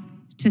tied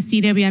to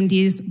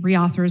CWMD's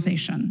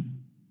reauthorization.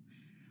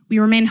 We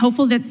remain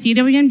hopeful that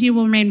CWMD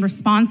will remain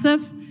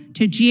responsive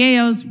to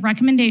GAO's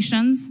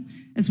recommendations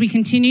as we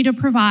continue to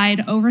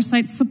provide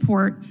oversight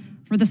support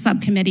for the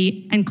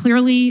subcommittee and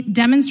clearly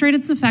demonstrate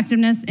its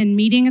effectiveness in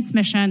meeting its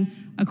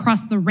mission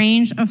across the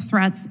range of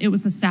threats it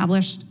was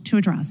established to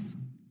address.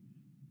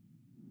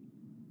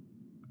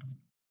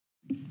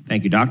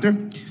 Thank you, Doctor.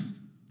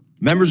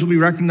 Members will be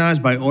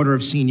recognized by order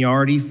of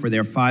seniority for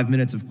their 5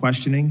 minutes of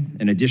questioning.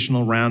 An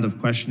additional round of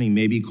questioning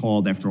may be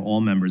called after all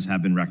members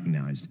have been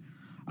recognized.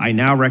 I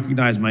now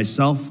recognize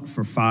myself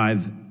for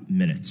 5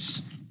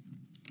 minutes.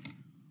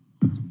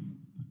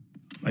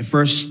 My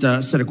first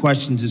set of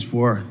questions is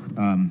for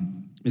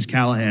Ms.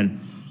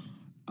 Callahan.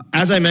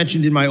 As I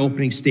mentioned in my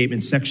opening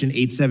statement, Section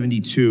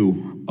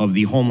 872 of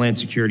the Homeland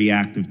Security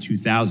Act of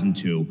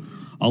 2002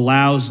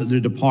 allows the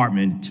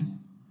department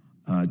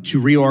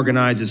to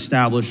reorganize,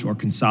 establish, or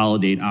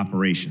consolidate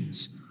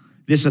operations.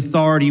 This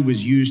authority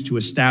was used to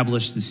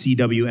establish the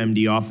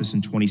CWMD office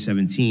in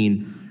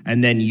 2017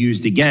 and then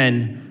used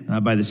again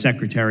by the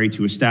Secretary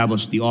to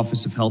establish the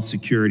Office of Health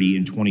Security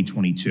in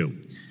 2022.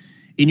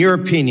 In your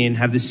opinion,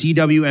 have the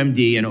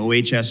CWMD and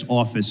OHS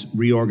office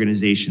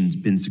reorganizations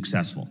been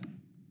successful?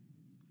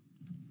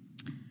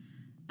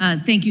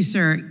 Thank you,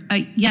 sir.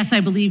 Yes, I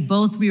believe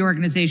both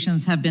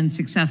reorganizations have been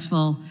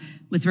successful.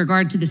 With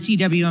regard to the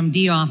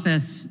CWMD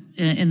office,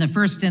 in the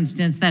first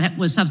instance, that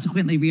was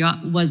subsequently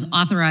was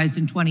authorized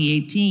in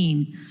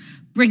 2018.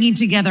 Bringing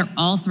together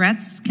all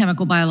threats,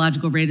 chemical,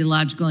 biological,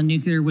 radiological, and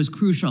nuclear, was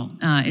crucial.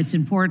 It's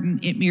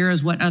important. It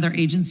mirrors what other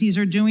agencies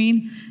are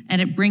doing, and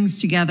it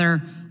brings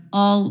together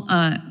all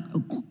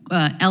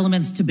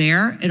elements to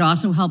bear. It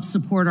also helps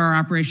support our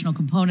operational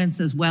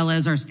components as well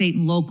as our state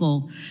and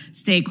local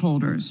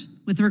stakeholders.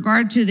 With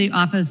regard to the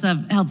Office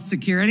of Health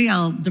Security,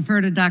 I'll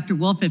defer to Dr.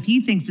 Wolfe if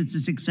he thinks it's a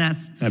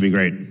success. That'd be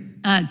great.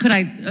 Could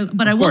I?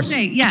 But I will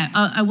say,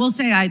 I will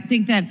say, I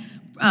think that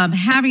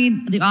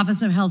having the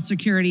Office of Health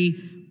Security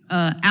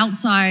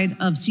outside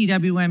of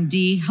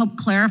CWMD helped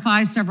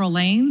clarify several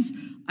lanes.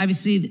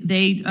 Obviously,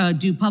 they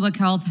do public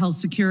health, health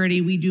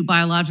security. We do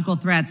biological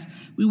threats.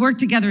 We work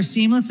together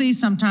seamlessly.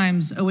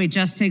 Sometimes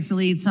OHS takes the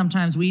lead,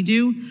 sometimes we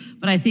do.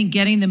 But I think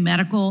getting the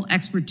medical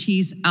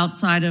expertise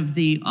outside of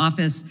the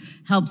office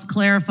helps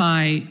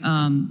clarify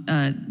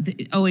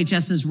the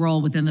OHS's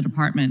role within the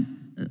department.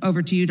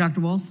 Over to you,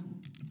 Dr. Wolfe.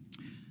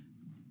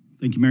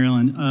 Thank you, Mary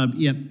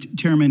Ellen.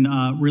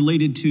 Chairman,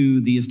 related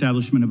to the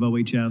establishment of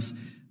OHS,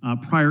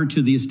 prior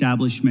to the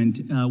establishment,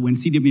 when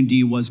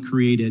CWMD was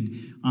created,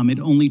 it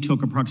only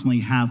took approximately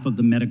half of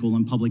the medical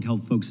and public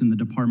health folks in the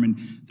department.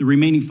 The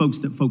remaining folks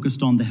that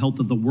focused on the health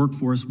of the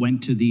workforce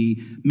went to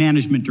the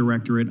management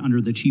directorate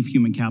under the Chief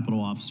Human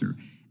Capital Officer.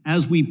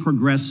 As we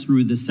progressed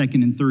through the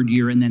second and third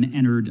year and then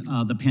entered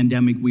the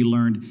pandemic, we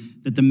learned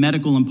that the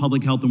medical and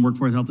public health and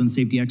workforce health and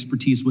safety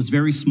expertise was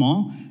very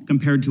small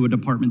compared to a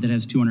department that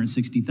has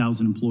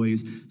 260,000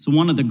 employees. So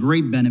one of the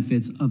great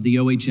benefits of the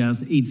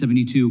OHS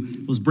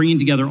 872 was bringing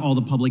together all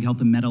the public health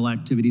and medical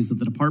activities of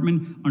the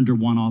department under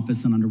one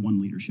office and under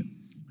one leadership.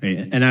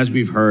 And as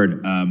we've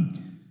heard,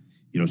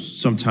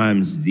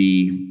 sometimes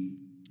the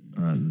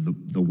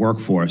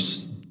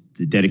workforce,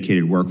 the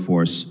dedicated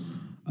workforce,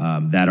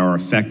 that are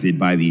affected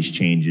by these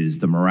changes,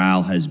 the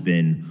morale has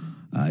been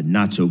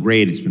not so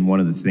great. It's been one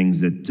of the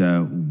things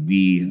that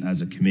we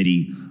as a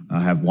committee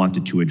have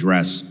wanted to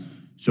address.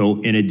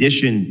 So in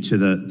addition to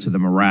the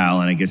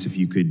morale, and I guess if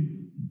you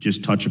could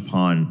just touch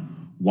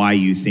upon why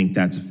you think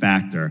that's a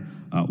factor,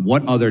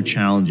 what other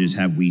challenges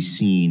have we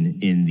seen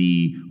in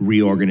the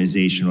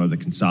reorganization or the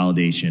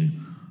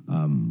consolidation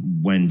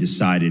when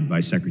decided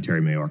by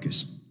Secretary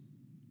Mayorkas?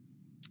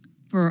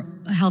 For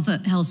health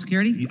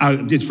security?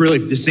 It's really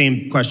the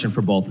same question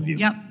for both of you.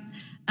 Yep.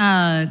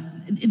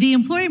 The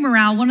employee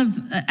morale,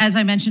 as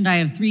I mentioned, I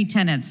have 3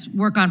 tenets: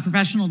 work on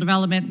professional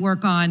development,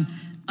 work on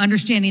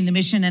understanding the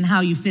mission and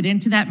how you fit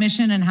into that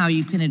mission and how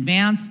you can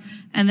advance.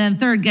 And then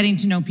third, getting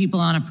to know people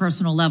on a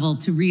personal level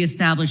to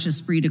reestablish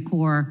esprit de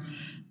corps.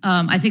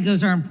 I think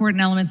those are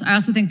important elements. I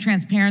also think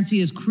transparency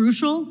is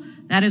crucial.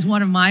 That is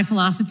one of my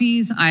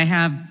philosophies. I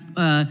have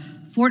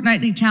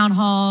fortnightly town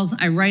halls.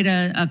 I write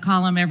a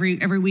column every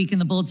week in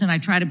the bulletin. I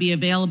try to be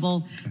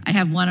available. I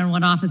have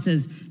one-on-one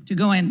offices to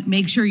go and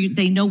make sure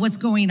they know what's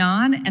going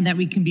on and that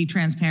we can be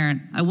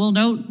transparent. I will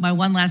note my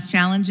one last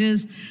challenge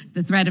is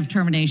the threat of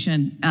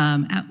termination,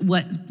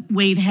 what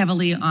weighed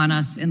heavily on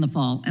us in the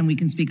fall, and we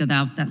can speak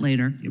about that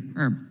later. Yep.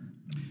 Herb.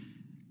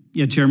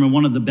 Yeah, Chairman,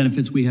 one of the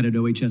benefits we had at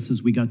OHS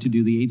is we got to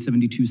do the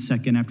 872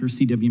 second after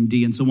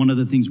CWMD. And so one of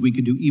the things we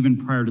could do even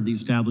prior to the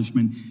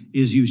establishment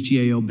is use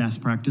GAO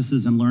best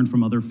practices and learn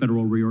from other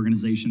federal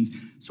reorganizations.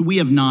 So we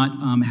have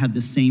not had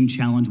the same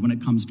challenge when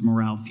it comes to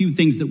morale. Few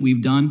things that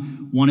we've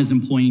done. One is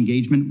employee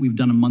engagement. We've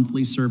done a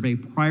monthly survey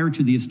prior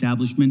to the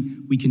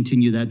establishment. We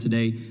continue that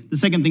today. The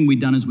second thing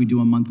we've done is we do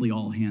a monthly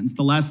all hands.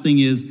 The last thing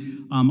is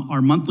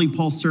our monthly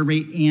pulse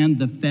survey and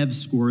the FEV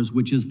scores,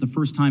 which is the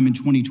first time in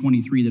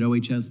 2023 that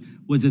OHS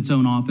was its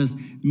own office,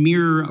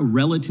 mirror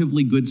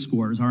relatively good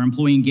scores. Our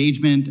employee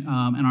engagement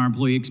and our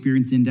employee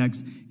experience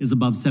index is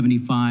above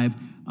 75.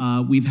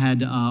 We've had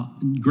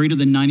greater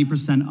than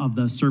 90% of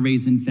the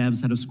surveys in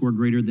FEVs had a score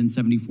greater than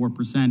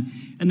 74%.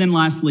 And then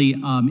lastly,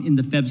 in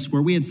the FEV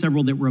score, we had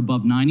several that were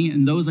above 90,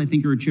 and those I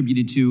think are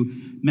attributed to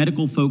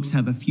medical folks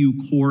have a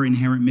few core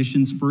inherent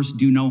missions. First,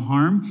 do no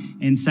harm,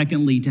 and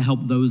secondly, to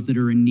help those that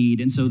are in need.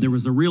 And so there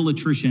was a real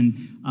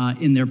attrition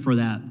in there for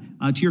that.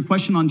 To your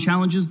question on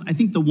challenges, I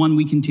think the one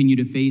we continue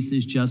to face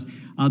is just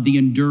the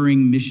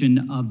enduring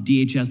mission of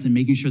DHS and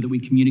making sure that we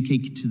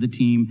communicate to the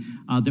team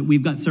that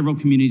we've got several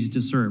communities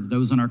to serve,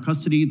 those in our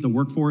custody, the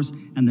workforce,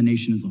 and the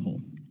nation as a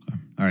whole. Okay.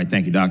 All right,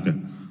 thank you, Doctor.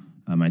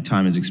 My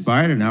time has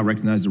expired. I now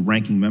recognize the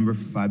ranking member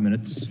for 5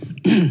 minutes.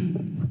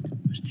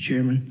 Mr.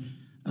 Chairman,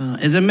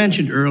 as I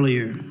mentioned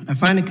earlier, I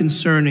find it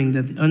concerning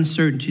that the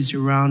uncertainty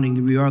surrounding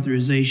the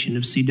reauthorization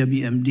of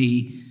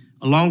CWMD,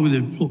 along with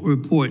the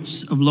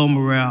reports of low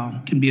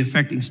morale, can be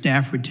affecting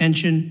staff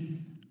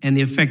retention, and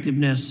the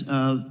effectiveness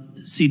of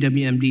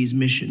CWMD's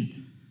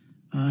mission.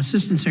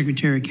 Assistant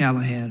Secretary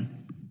Callahan,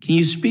 can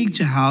you speak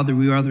to how the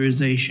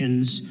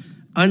reauthorization's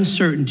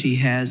uncertainty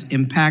has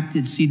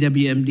impacted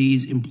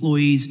CWMD's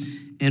employees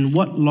and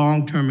what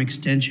long-term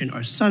extension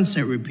or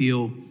sunset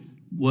repeal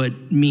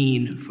would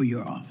mean for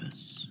your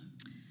office?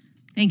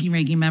 Thank you,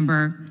 Ranking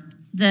Member.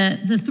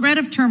 The threat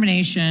of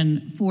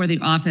termination for the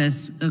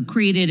office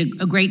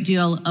created a great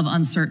deal of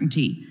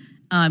uncertainty.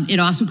 It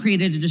also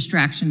created a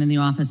distraction in the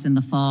office in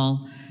the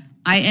fall.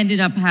 I ended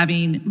up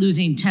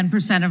losing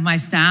 10% of my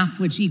staff,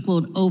 which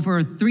equaled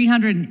over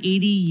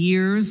 380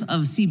 years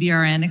of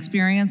CBRN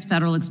experience,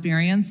 federal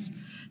experience.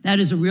 That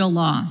is a real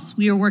loss.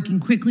 We are working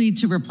quickly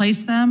to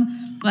replace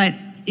them, but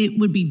it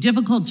would be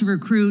difficult to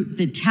recruit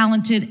the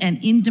talented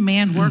and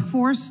in-demand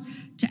workforce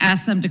to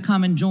ask them to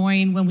come and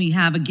join when we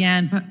have,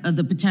 again,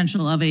 the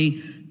potential of a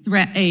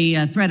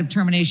threat of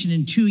termination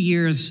in 2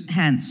 years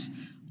hence.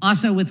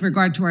 Also, with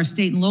regard to our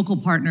state and local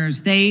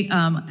partners, they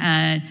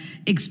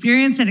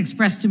experienced and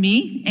expressed to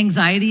me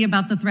anxiety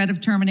about the threat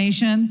of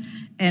termination.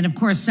 And of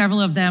course,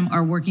 several of them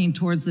are working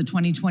towards the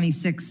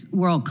 2026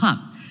 World Cup.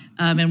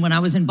 And when I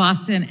was in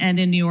Boston and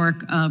in New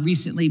York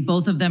recently,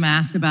 both of them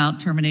asked about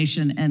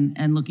termination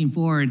and looking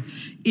forward.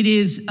 It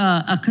is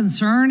a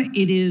concern.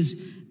 It is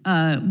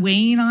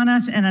weighing on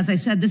us. And as I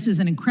said, this is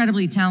an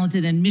incredibly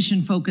talented and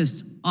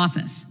mission-focused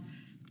office.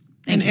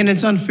 And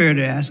it's unfair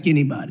to ask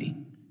anybody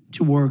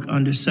to work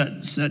under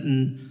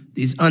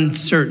these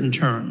uncertain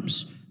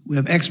terms. We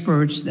have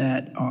experts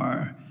that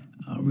are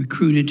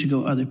recruited to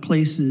go other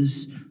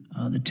places.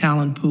 The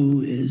talent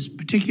pool is,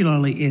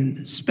 particularly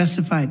in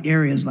specified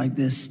areas like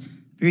this,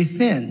 very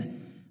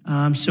thin.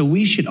 So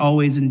we should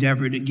always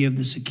endeavor to give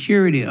the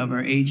security of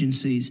our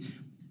agencies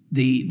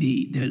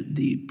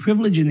the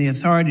privilege and the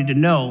authority to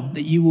know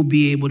that you will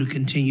be able to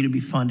continue to be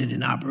funded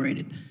and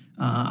operated.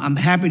 I'm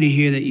happy to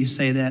hear that you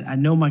say that. I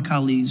know my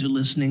colleagues are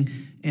listening,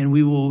 and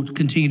we will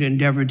continue to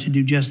endeavor to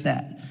do just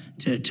that,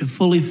 to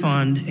fully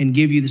fund and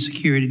give you the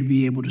security to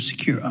be able to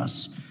secure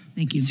us.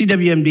 Thank you.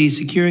 CWMD,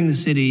 Securing the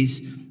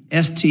Cities,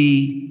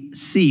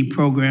 STC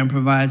program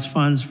provides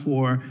funds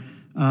for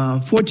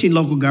 14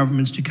 local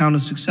governments to counter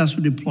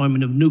successful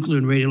deployment of nuclear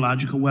and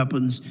radiological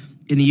weapons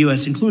in the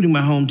U.S., including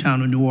my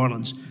hometown of New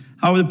Orleans.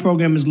 However, the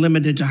program is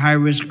limited to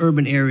high-risk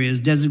urban areas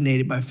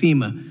designated by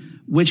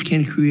FEMA, which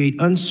can create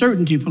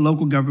uncertainty for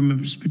local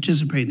governments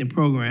participating in the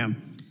program.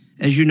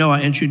 As you know,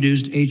 I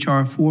introduced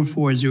H.R.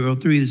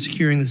 4403, the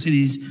Securing the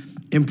Cities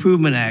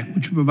Improvement Act,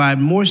 which will provide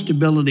more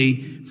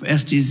stability for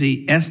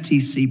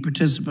STC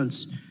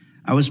participants.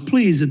 I was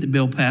pleased that the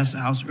bill passed the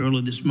House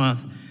earlier this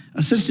month.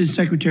 Assistant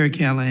Secretary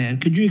Callahan,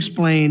 could you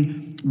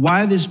explain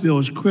why this bill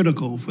is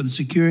critical for the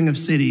securing of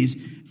cities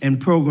and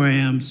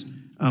programs,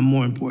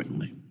 more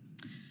importantly?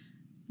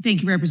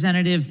 Thank you,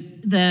 Representative.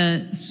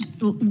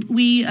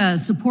 We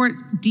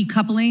support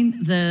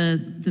decoupling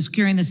the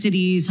Securing the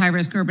Cities,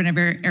 high-risk urban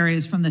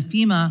areas from the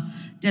FEMA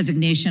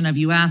designation of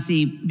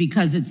UASI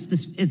because it's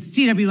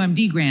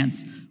CWMD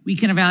grants. We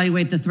can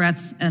evaluate the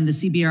threats and the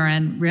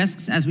CBRN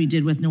risks as we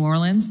did with New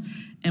Orleans,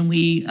 and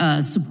we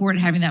support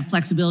having that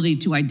flexibility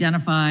to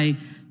identify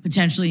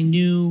potentially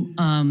new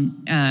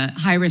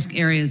high-risk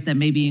areas that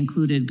may be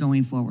included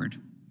going forward.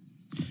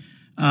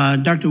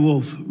 Dr.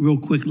 Wolfe, real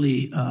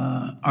quickly,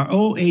 are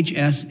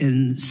OHS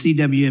and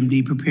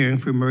CWMD preparing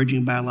for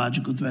emerging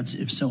biological threats?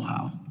 If so,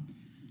 how?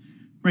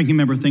 Ranking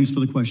Member, thanks for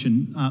the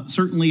question.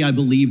 Certainly, I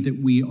believe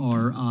that we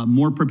are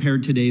more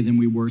prepared today than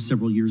we were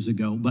several years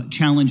ago, but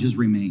challenges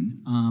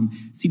remain.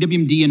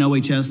 CWMD and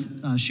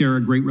OHS share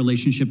a great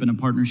relationship and a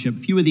partnership.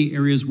 Few of the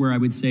areas where I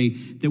would say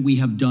that we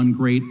have done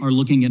great are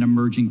looking at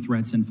emerging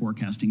threats and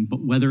forecasting,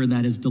 but whether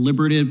that is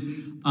deliberative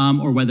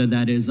or whether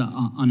that is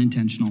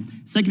unintentional.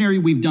 Second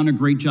area we've done a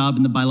great job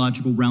in the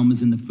biological realm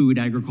is in the food,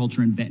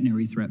 agriculture, and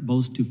veterinary threat,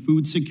 both to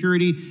food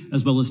security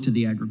as well as to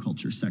the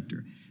agriculture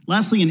sector.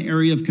 Lastly, an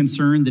area of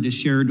concern that is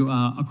shared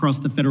across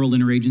the federal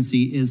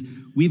interagency is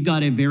we've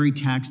got a very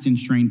taxed and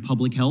strained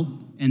public health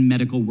and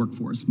medical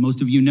workforce. Most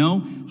of you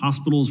know,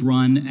 hospitals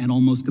run at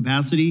almost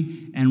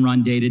capacity and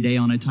run day-to-day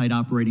on a tight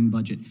operating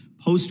budget.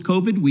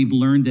 Post-COVID, we've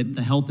learned that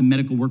the health and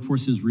medical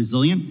workforce is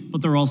resilient,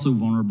 but they're also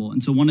vulnerable.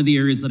 And so one of the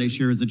areas that I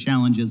share as a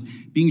challenge is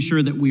being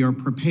sure that we are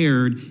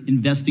prepared,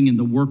 investing in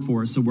the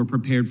workforce, so we're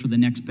prepared for the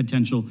next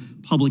potential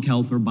public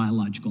health or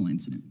biological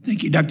incident.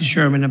 Thank you, Dr.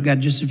 Sherman. I've got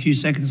just a few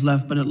seconds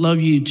left, but I'd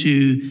love you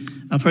to,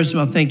 first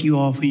of all, thank you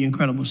all for your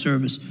incredible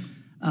service.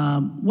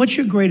 What's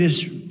your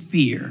greatest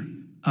fear,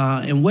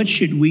 and what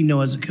should we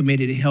know as a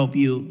committee to help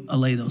you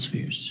allay those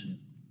fears?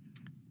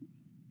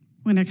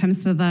 When it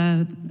comes to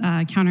the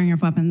countering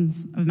of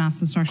weapons of mass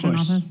destruction in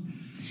office?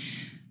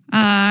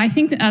 I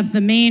think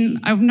the main,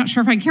 I'm not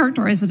sure if I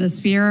characterize it as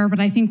fear, but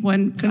I think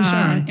one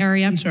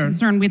area of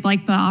concern, we'd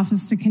like the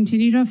office to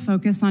continue to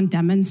focus on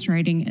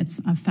demonstrating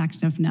its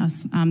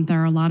effectiveness.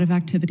 There are a lot of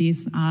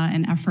activities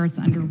and efforts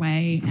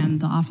underway, and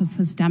the office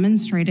has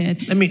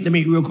demonstrated. Let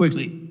me real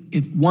quickly,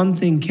 if one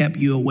thing kept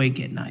you awake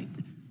at night,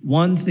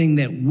 one thing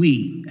that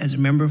we, as a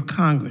member of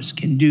Congress,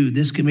 can do,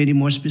 this committee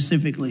more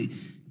specifically,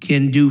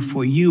 can do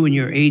for you and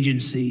your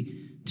agency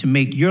to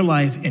make your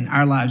life and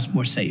our lives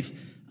more safe.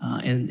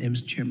 And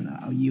Mr. Chairman,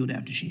 I'll yield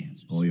after she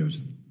answers. All yours.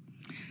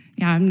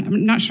 Yeah,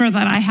 I'm not sure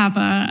that I have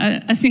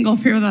a single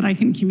fear that I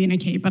can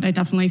communicate, but I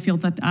definitely feel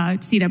that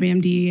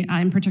CWMD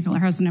in particular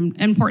has an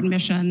important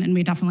mission, and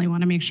we definitely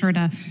want to make sure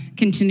to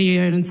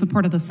continue in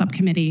support of the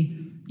subcommittee,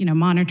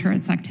 monitor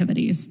its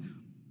activities.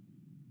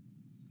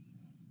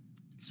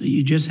 So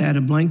you just had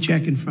a blank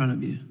check in front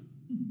of you.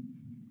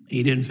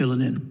 You didn't fill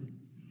it in.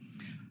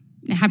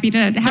 Happy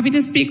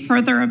to speak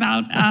further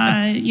about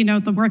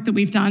the work that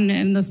we've done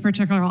in this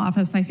particular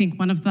office. I think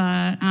one of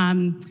the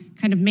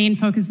kind of main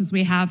focuses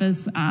we have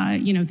is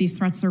these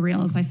threats are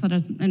real, as I said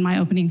in my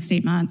opening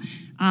statement,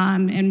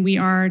 and we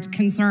are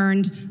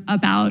concerned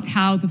about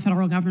how the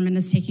federal government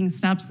is taking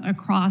steps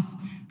across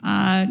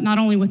not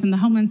only within the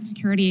Homeland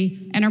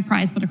Security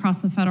enterprise, but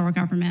across the federal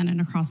government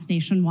and across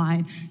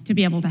nationwide to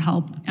be able to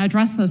help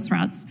address those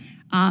threats.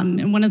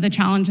 And one of the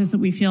challenges that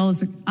we feel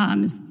is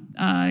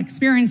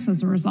experienced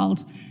as a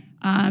result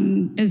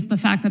is the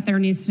fact that there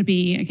needs to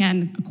be,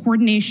 again, a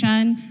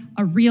coordination,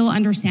 a real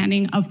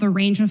understanding of the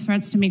range of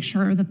threats to make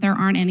sure that there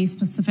aren't any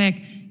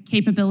specific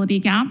capability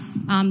gaps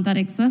that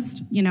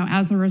exist,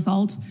 as a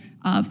result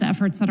of the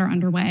efforts that are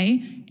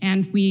underway.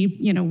 And we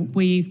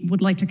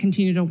would like to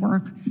continue to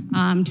work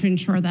to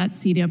ensure that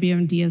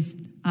CWMD is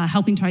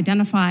helping to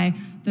identify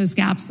those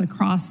gaps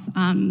across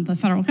the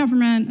federal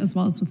government as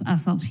well as with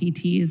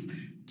SLTTs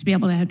to be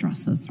able to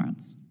address those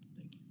threats.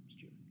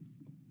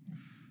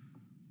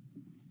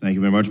 Thank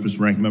you very much,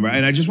 Mr. Ranking Member.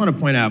 And I just want to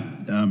point out,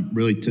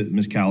 really to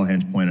Ms.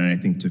 Callahan's point, and I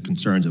think to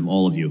concerns of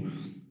all of you,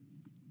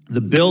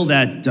 the bill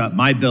that,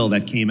 my bill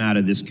that came out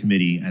of this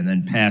committee and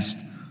then passed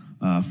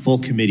full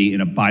committee in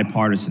a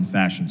bipartisan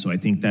fashion. So I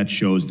think that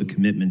shows the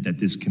commitment that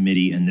this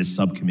committee and this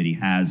subcommittee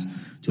has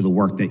to the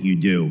work that you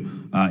do.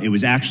 It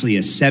was actually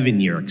a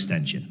 7-year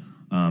extension.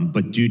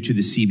 But due to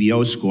the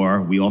CBO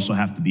score, we also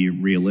have to be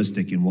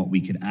realistic in what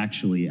we could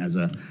actually, as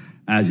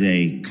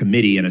a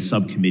committee and a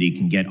subcommittee,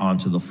 can get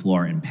onto the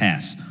floor and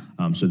pass.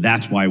 So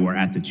that's why we're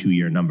at the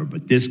 2-year number.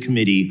 But this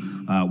committee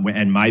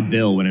and my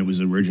bill, when it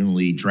was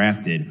originally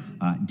drafted,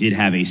 did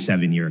have a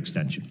 7-year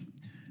extension.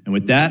 And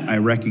with that, I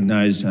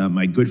recognize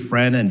my good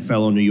friend and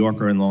fellow New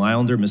Yorker and Long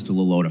Islander, Mr.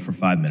 Lillotta, for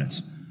 5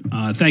 minutes.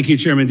 Thank you,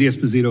 Chairman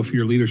D'Esposito, for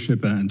your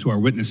leadership, and to our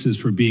witnesses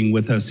for being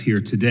with us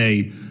here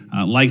today.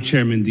 Like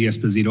Chairman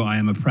D'Esposito, I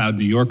am a proud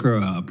New Yorker,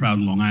 a proud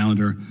Long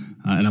Islander,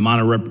 and I'm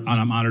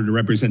honored to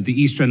represent the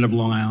east end of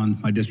Long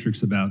Island. My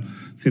district's about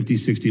 50,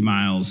 60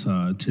 miles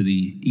to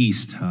the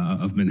east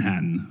of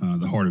Manhattan,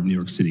 the heart of New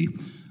York City.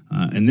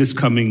 And this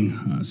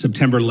coming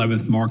September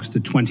 11th marks the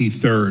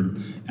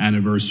 23rd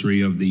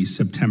anniversary of the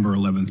September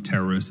 11th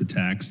terrorist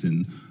attacks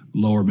in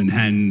Lower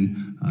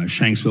Manhattan,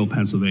 Shanksville,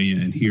 Pennsylvania,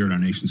 and here in our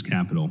nation's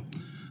capital.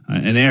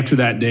 And after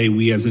that day,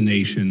 we as a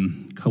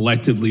nation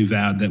collectively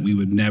vowed that we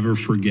would never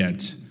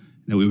forget,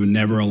 that we would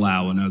never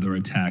allow another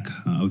attack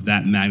of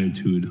that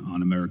magnitude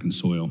on American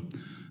soil.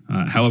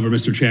 However,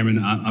 Mr.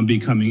 Chairman, I'm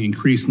becoming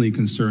increasingly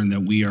concerned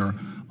that we are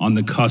on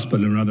the cusp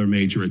of another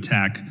major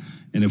attack,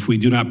 and if we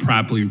do not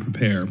properly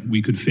prepare,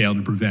 we could fail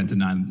to prevent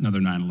another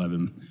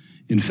 9/11.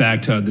 In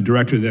fact, the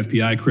director of the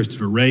FBI,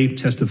 Christopher Wray,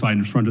 testified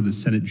in front of the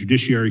Senate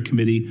Judiciary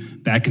Committee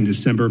back in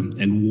December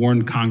and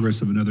warned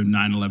Congress of another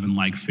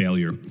 9/11-like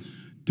failure.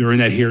 During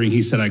that hearing,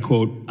 he said, I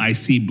quote, "I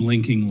see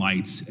blinking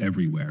lights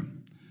everywhere."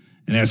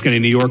 And ask any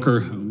New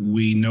Yorker,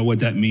 we know what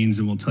that means,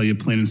 and we'll tell you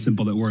plain and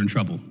simple that we're in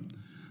trouble.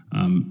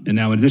 And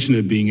now, in addition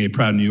to being a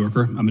proud New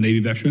Yorker, I'm a Navy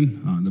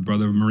veteran, the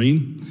brother of a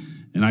Marine,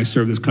 and I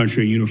served this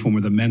country in uniform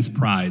with immense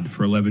pride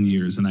for 11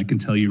 years. And I can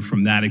tell you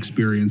from that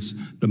experience,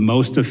 the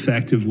most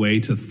effective way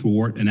to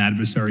thwart an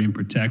adversary and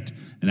protect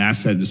an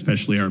asset,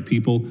 especially our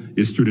people,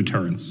 is through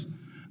deterrence.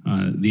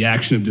 The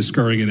action of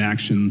discouraging an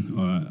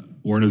action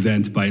or an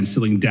event by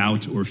instilling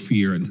doubt or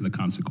fear into the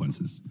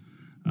consequences.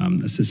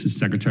 Assistant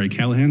Secretary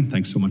Callahan,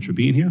 thanks so much for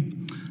being here.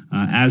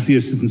 As the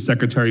Assistant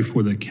Secretary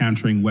for the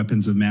Countering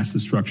Weapons of Mass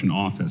Destruction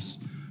Office,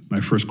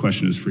 my first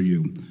question is for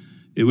you.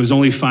 It was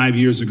only 5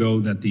 years ago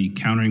that the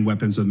Countering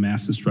Weapons of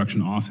Mass Destruction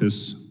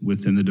Office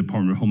within the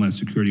Department of Homeland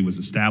Security was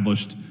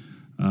established.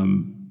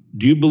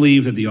 Do you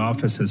believe that the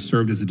office has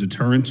served as a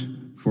deterrent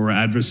for our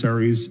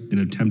adversaries in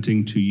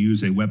attempting to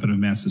use a weapon of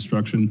mass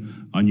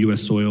destruction on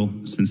U.S. soil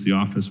since the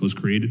office was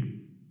created?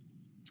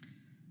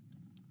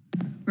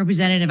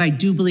 Representative, I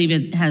do believe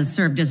it has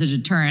served as a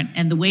deterrent,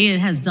 and the way it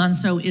has done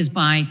so is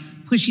by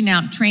pushing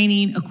out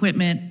training,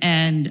 equipment,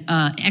 and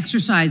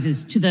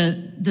exercises to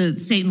the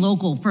state and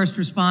local first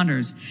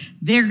responders.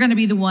 They're going to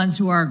be the ones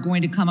who are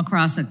going to come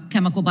across a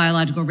chemical,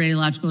 biological,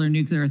 radiological, or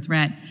nuclear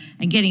threat,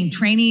 and getting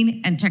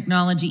training and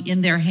technology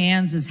in their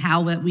hands is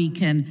how that we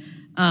can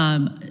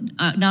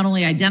not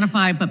only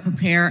identify but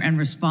prepare and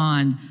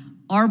respond.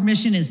 Our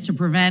mission is to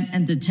prevent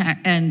and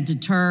detect and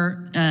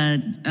deter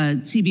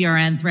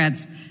CBRN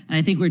threats, and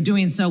I think we're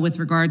doing so with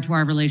regard to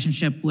our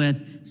relationship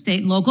with state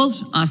and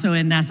locals, also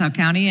in Nassau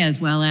County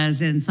as well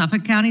as in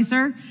Suffolk County,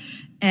 sir,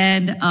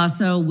 and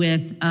also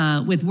with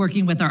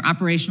working with our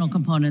operational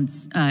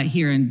components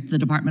here in the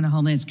Department of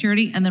Homeland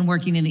Security, and then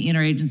working in the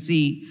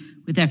interagency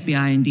with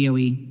FBI and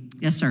DOE.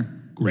 Yes, sir.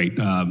 Great.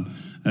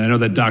 And I know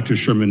that Dr.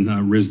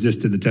 Sherman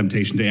resisted the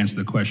temptation to answer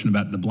the question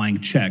about the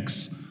blank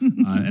checks,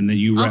 and then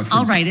you referenced...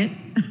 I'll write it.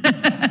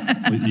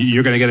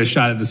 You're going to get a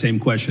shot at the same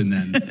question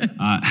then.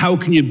 How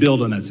can you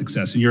build on that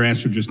success? In your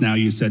answer just now,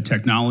 you said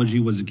technology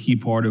was a key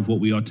part of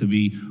what we ought to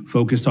be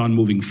focused on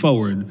moving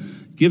forward.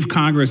 Give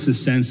Congress a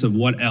sense of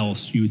what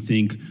else you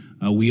think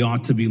we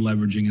ought to be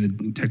leveraging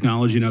in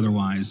technology and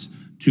otherwise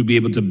to be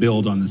able to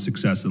build on the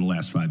success of the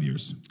last 5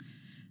 years.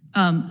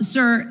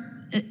 Sir,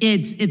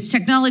 it's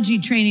technology,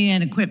 training,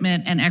 and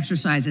equipment and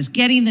exercises.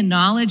 Getting the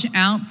knowledge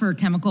out for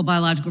chemical,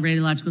 biological,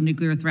 radiological,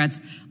 nuclear threats,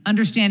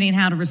 understanding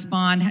how to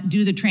respond,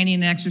 do the training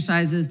and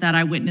exercises that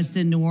I witnessed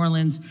in New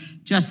Orleans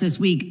just this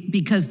week,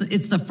 because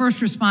it's the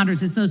first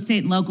responders, it's those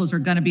state and locals who are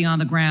going to be on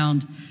the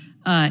ground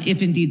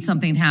if indeed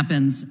something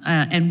happens.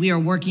 And we are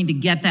working to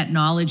get that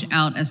knowledge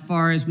out as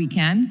far as we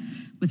can.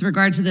 With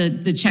regard to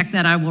the check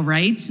that I will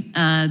write,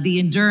 the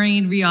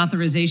enduring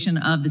reauthorization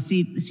of the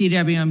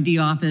CWMD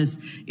office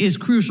is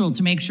crucial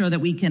to make sure that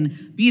we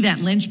can be that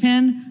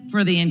linchpin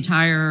for the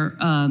entire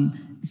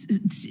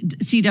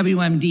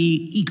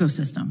CWMD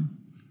ecosystem.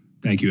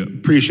 Thank you.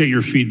 Appreciate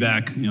your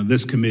feedback. You know,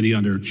 this committee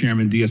under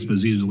Chairman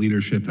Diaz-Bazito's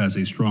leadership has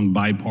a strong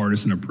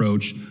bipartisan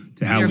approach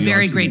to how we are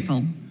very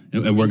grateful.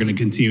 And we're going to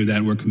continue that,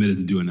 and we're committed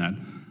to doing that.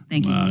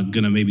 Thank you.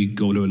 Going to maybe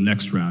go to a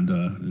next round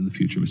in the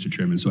future, Mr.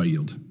 Chairman, so I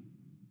yield.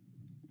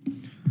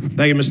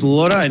 Thank you, Mr.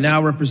 Lorda. I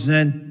now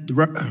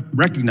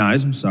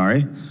recognize,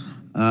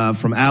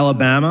 from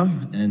Alabama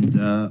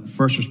and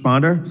first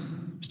responder,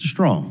 Mr.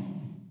 Strong.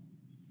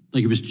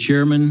 Thank you, Mr.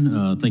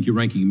 Chairman. Thank you,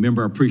 Ranking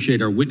Member. I appreciate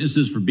our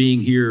witnesses for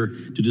being here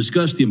to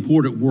discuss the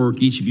important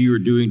work each of you are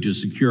doing to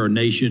secure our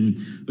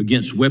nation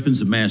against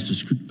weapons of mass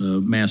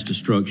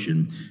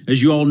destruction.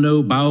 As you all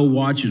know,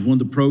 BioWatch is one of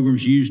the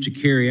programs used to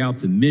carry out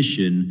the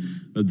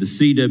mission of the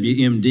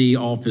CWMD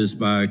office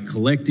by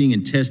collecting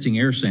and testing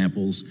air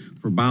samples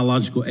for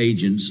biological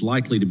agents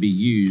likely to be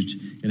used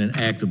in an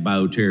act of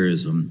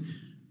bioterrorism.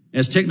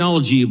 As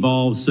technology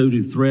evolves, so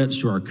do threats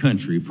to our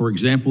country. For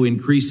example,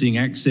 increasing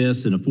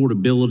access and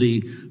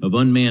affordability of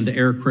unmanned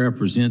aircraft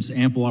presents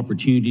ample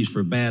opportunities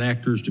for bad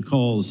actors to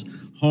cause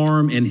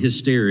harm and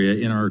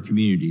hysteria in our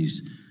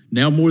communities.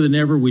 Now more than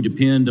ever, we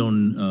depend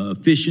on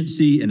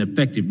efficiency and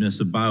effectiveness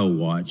of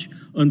BioWatch.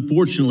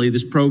 Unfortunately,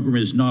 this program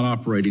is not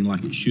operating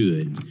like it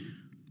should.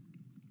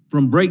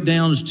 From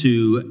breakdowns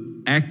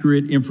to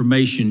accurate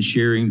information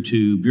sharing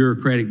to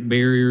bureaucratic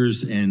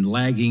barriers and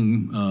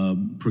lagging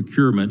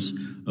procurements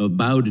of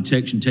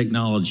biodetection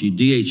technology,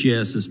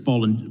 DHS has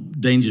fallen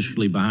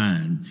dangerously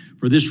behind.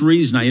 For this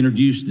reason, I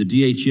introduced the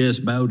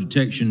DHS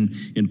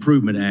Biodetection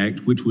Improvement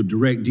Act, which would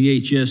direct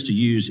DHS to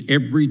use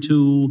every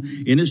tool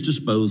in its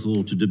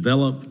disposal to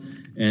develop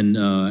an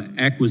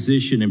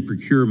acquisition and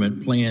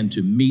procurement plan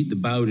to meet the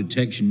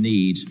biodetection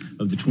needs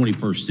of the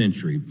 21st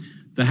century.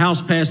 The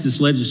House passed this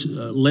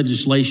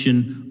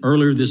legislation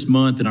earlier this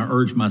month, and I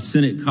urge my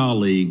Senate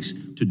colleagues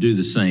to do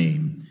the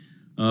same.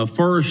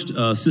 First,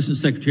 Assistant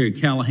Secretary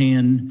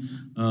Callahan,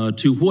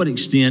 to what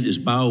extent is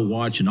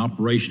BioWatch an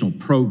operational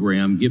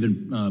program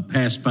given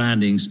past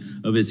findings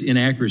of its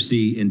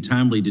inaccuracy in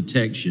timely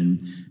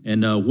detection,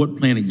 and what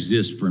plan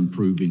exists for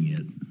improving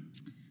it?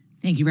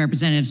 Thank you,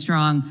 Representative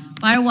Strong.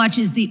 BioWatch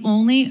is the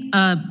only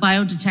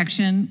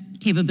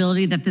biodetection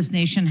capability that this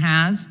nation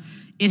has.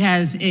 It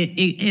has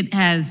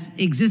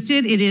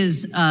existed. It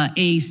is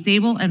a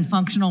stable and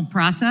functional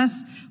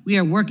process. We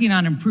are working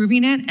on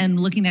improving it and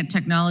looking at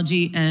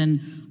technology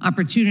and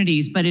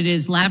opportunities, but it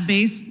is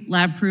lab-based,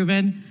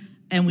 lab-proven,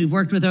 and we've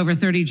worked with over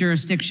 30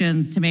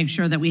 jurisdictions to make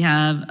sure that we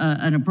have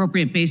an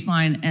appropriate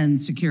baseline and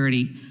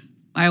security.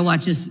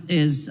 BioWatch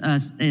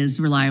is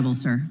reliable,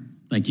 sir.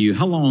 Thank you.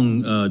 How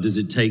long does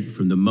it take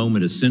from the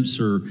moment a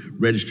sensor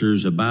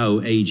registers a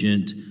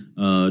bioagent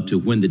to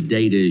when the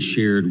data is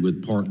shared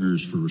with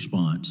partners for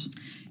response?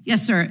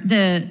 Yes, sir.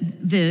 The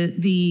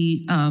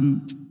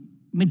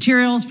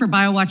materials for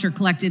BioWatch are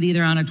collected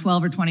either on a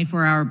 12 or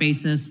 24-hour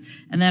basis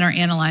and then are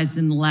analyzed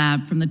in the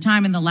lab. From the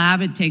time in the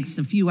lab, it takes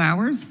a few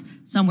hours,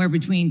 somewhere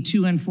between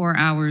 2 and 4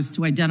 hours,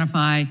 to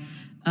identify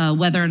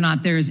whether or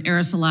not there is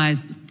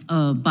aerosolized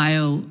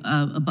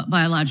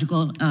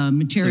biological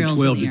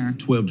materials in the air.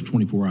 12 to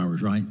 24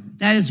 hours, right?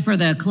 That is for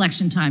the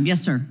collection time.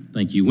 Yes, sir.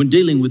 Thank you. When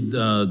dealing with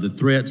the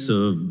threats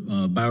of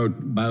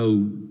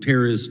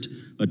bioterrorist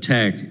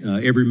attack,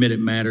 every minute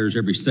matters,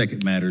 every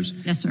second matters.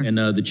 Yes, sir. And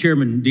the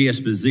Chairman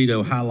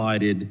Diaz-Bazito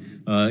highlighted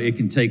it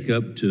can take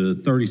up to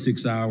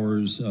 36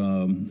 hours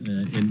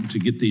to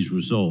get these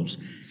results.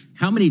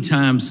 How many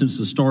times since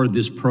the start of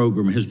this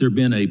program has there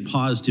been a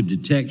positive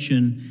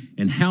detection,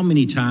 and how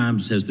many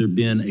times has there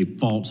been a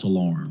false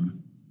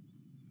alarm?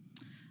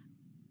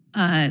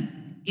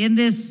 In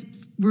this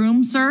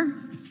room, sir,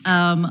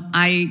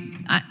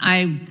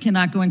 I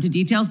cannot go into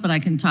details, but I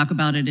can talk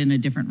about it in a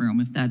different room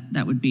if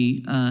that would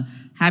be,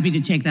 happy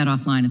to take that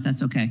offline if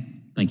that's okay.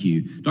 Thank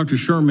you. Dr.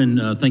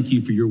 Sherman, thank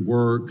you for your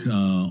work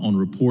on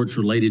reports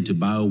related to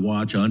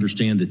BioWatch. I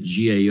understand that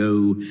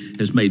GAO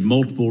has made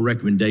multiple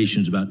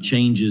recommendations about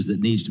changes that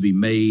needs to be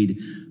made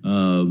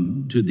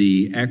to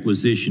the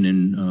acquisition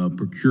and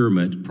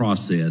procurement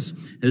process.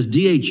 Has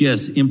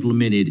DHS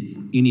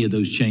implemented any of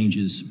those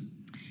changes?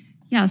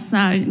 Yes,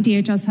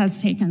 DHS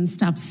has taken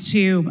steps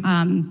to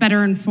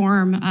better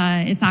inform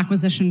its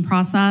acquisition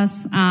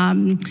process.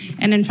 And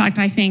in fact,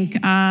 I think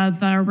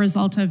the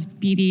result of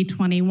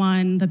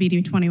BD21, the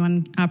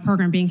BD21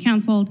 program being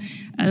canceled,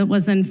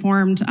 was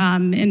informed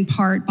in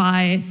part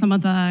by some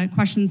of the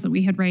questions that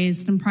we had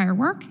raised in prior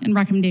work and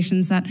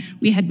recommendations that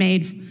we had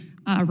made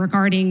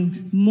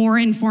regarding more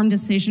informed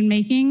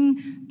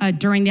decision-making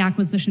during the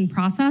acquisition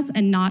process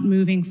and not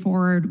moving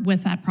forward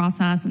with that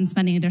process and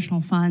spending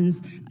additional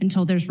funds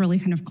until there's really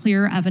kind of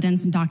clear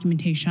evidence and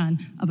documentation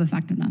of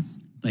effectiveness.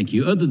 Thank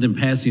you. Other than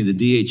passing the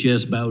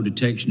DHS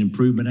Biodetection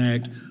Improvement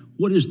Act,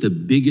 what is the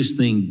biggest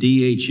thing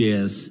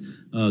DHS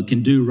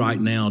can do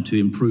right now to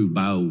improve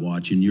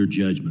BioWatch in your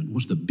judgment?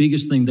 What's the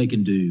biggest thing they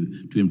can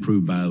do to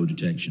improve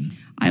biodetection?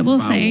 I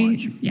will say,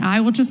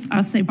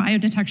 I'll say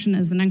biodetection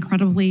is an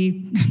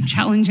incredibly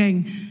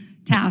challenging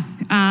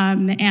task.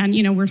 And,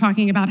 you know, we're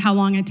talking about how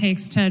long it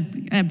takes to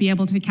be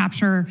able to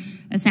capture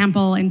a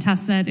sample and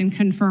test it and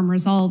confirm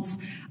results.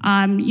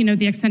 You know,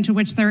 the extent to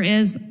which there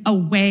is a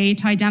way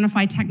to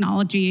identify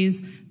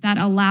technologies that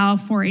allow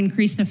for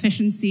increased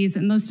efficiencies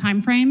in those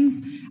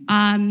timeframes.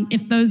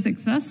 If those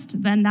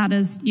exist, then that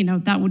is, you know,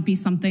 that would be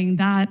something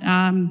that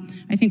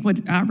I think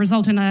would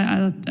result in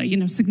a you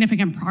know,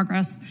 significant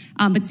progress.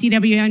 But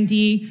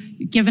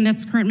CWMD, given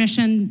its current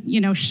mission,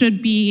 you know,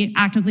 should be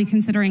actively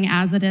considering,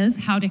 as it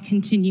is, how to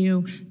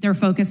continue their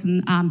focus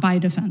in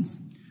biodefense.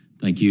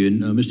 Thank you.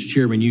 And Mr.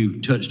 Chairman,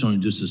 you touched on it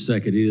just a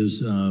second. It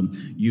is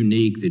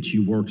unique that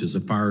you worked as a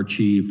fire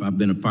chief. I've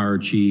been a fire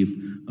chief,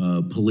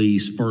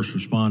 police, first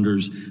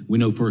responders. We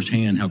know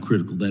firsthand how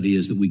critical that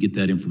is, that we get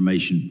that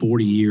information.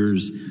 40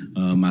 years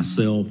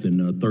myself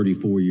and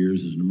 34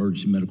 years as an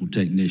emergency medical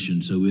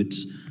technician. So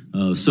it's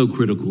so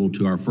critical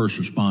to our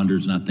first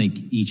responders, and I thank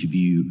each of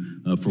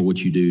you for what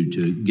you do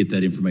to get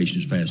that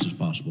information as fast as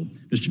possible.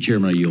 Mr.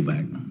 Chairman, I yield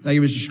back. Thank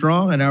you, Mr.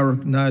 Strong, and I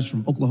recognize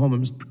from Oklahoma,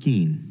 Mr.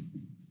 Keene.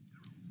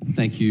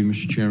 Thank you,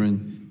 Mr.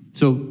 Chairman.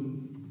 So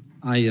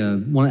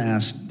I want to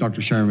ask Dr.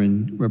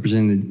 Sherman,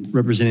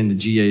 representing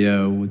the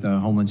GAO with a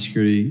Homeland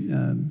Security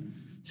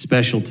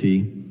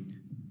specialty,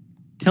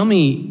 tell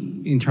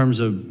me, in terms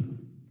of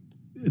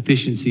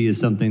efficiency is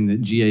something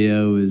that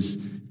GAO is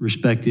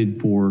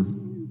respected for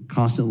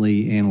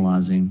constantly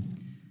analyzing,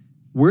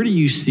 where do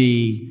you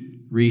see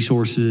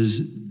resources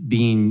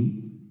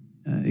being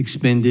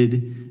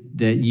expended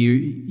that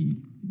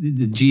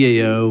the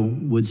GAO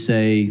would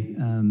say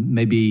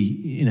may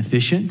be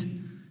inefficient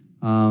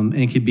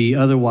and could be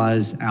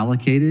otherwise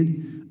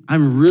allocated?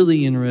 I'm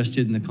really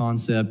interested in the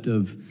concept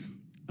of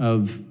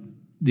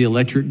the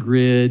electric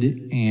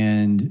grid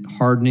and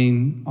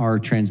hardening our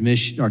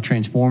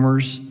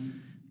transformers.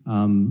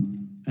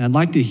 I'd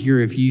like to hear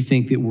if you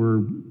think that we're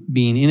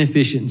being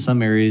inefficient in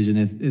some areas,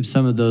 and if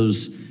some of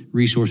those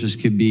resources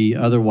could be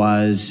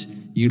otherwise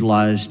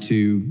utilized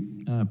to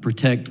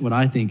protect what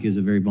I think is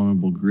a very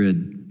vulnerable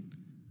grid.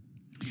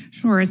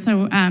 Sure.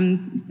 So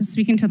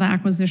speaking to the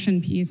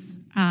acquisition piece,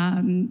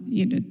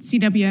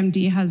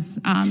 CWMD has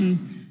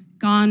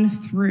gone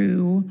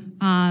through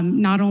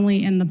not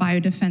only in the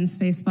biodefense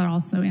space, but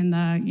also in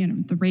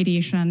the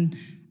radiation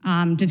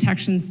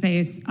detection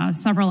space,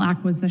 several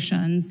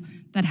acquisitions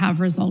that have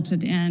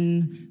resulted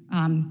in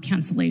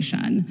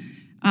cancellation.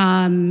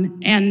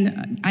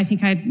 And I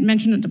think I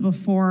mentioned it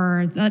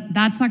before,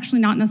 that's actually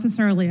not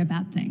necessarily a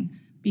bad thing,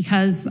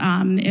 because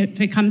if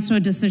it comes to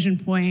a decision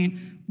point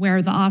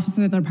where the office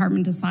or the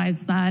department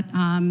decides that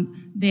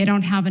they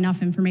don't have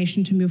enough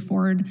information to move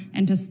forward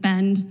and to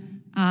spend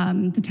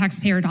the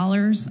taxpayer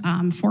dollars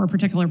for a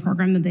particular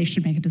program, that they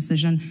should make a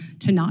decision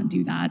to not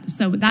do that.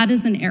 So that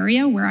is an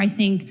area where I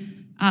think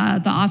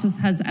the office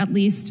has at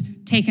least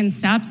taken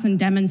steps and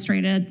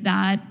demonstrated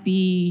that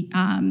the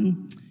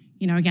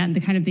again,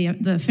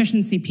 the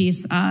efficiency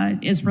piece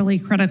is really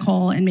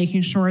critical in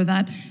making sure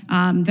that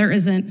there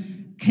isn't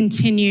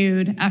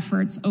continued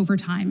efforts over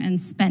time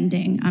and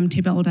spending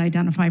to be able to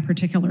identify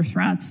particular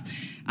threats.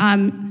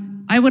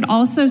 I would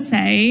also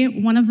say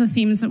one of the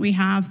themes that we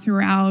have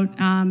throughout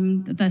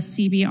the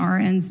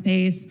CBRN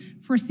space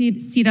for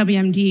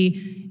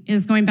CWMD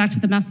is going back to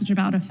the message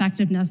about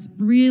effectiveness,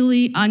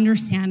 really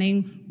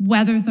understanding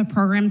whether the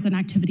programs and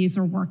activities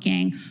are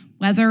working,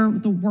 whether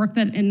the work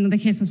that, in the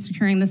case of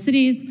securing the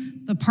cities,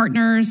 the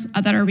partners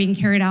that are being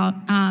carried out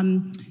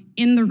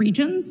in the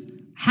regions,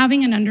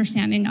 having an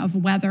understanding of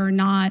whether or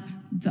not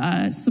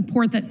the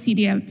support that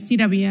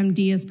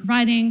CWMD is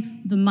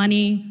providing, the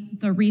money,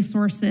 the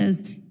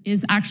resources,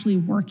 is actually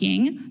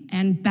working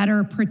and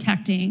better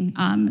protecting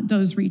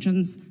those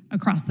regions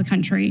across the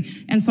country.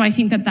 And so I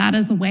think that that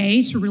is a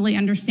way to really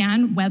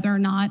understand whether or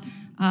not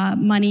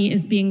money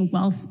is being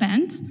well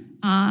spent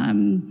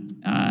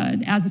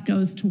as it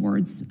goes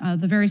towards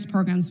the various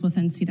programs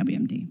within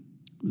CWMD.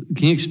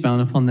 Can you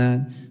expound upon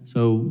that?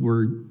 So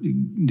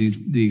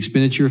the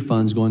expenditure of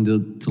funds going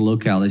to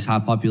localities, high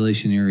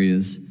population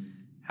areas.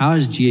 How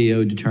is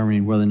GAO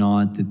determining whether or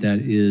not that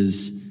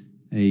is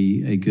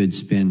a good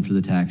spend for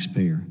the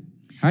taxpayer?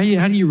 How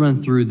do you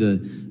run through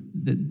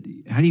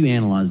how do you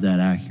analyze that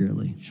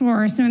accurately?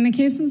 Sure. So in the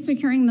case of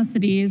securing the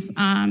cities,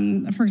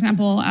 for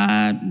example,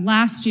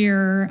 last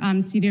year,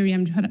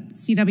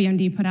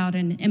 CWMD put out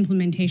an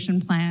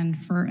implementation plan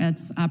for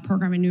its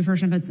program, a new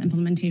version of its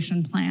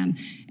implementation plan.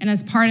 And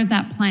as part of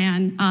that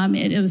plan,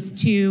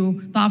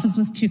 the office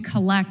was to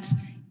collect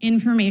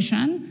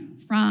information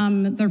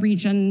from the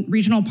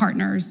regional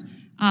partners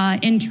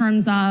in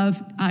terms of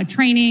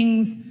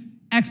trainings,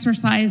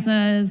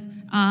 exercises,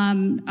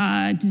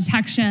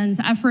 detections,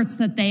 efforts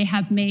that they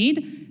have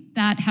made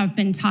that have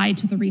been tied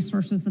to the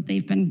resources that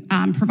they've been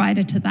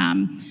provided to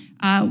them.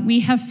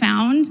 We have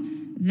found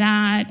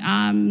that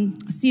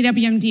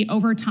CWMD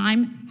over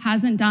time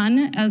hasn't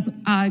done as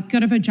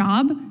good of a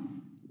job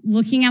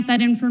looking at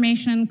that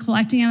information,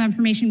 collecting that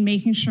information,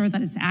 making sure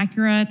that it's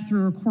accurate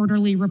through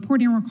quarterly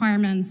reporting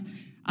requirements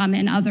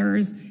and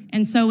others.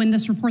 And so in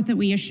this report that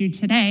we issued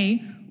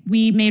today,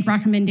 we made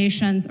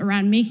recommendations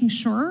around making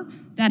sure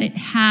that it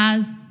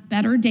has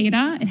better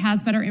data, it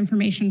has better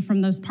information from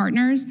those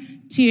partners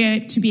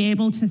to be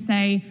able to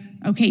say,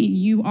 okay,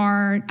 you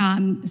are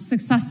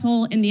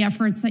successful in the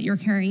efforts that you're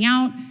carrying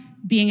out,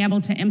 being able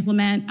to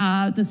implement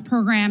this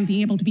program, being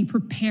able to be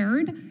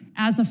prepared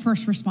as a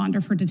first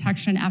responder for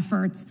detection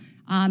efforts,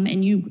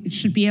 and you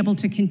should be able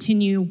to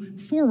continue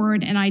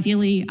forward and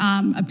ideally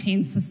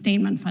obtain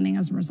sustainment funding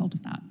as a result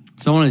of that.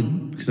 So I want to,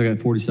 because I got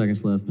 40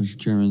 seconds left, Mr.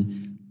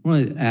 Chairman, I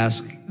want to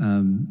ask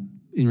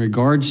in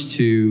regards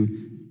to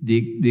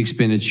the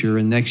expenditure,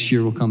 and next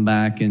year we'll come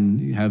back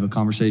and have a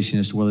conversation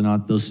as to whether or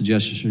not those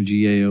suggestions from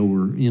GAO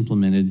were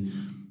implemented.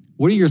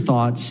 What are your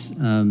thoughts,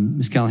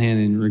 Ms. Callahan,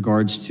 in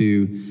regards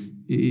to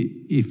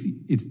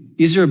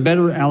is there a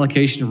better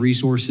allocation of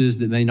resources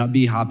that may not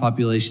be high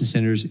population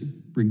centers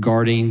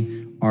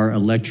regarding our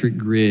electric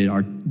grid,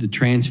 the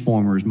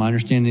transformers? My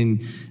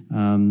understanding,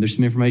 there's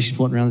some information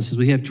floating around that says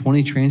we have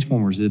 20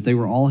 transformers. If they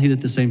were all hit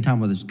at the same time,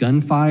 whether it's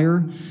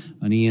gunfire,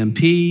 an EMP,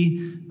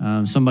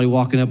 somebody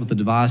walking up with a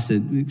device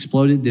that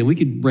exploded, then we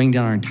could bring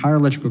down our entire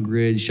electrical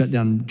grid, shut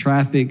down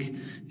traffic,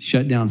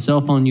 shut down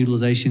cell phone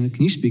utilization.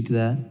 Can you speak to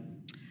that?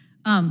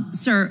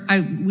 Sir,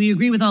 we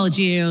agree with all of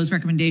GAO's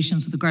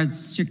recommendations with regards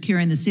to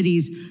securing the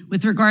cities.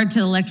 With regard to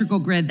the electrical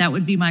grid, that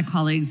would be my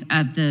colleagues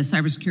at the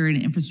Cybersecurity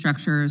and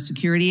Infrastructure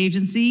Security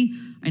Agency.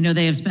 I know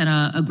they have spent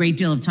a great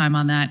deal of time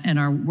on that and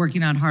are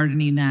working on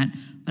hardening that,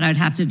 but I'd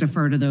have to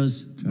defer to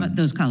those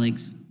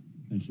colleagues.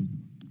 Thank you.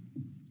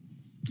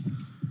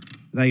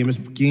 Thank you, Ms.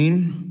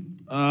 McKean.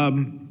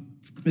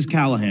 Ms.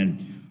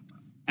 Callahan,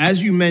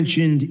 as you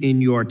mentioned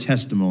in your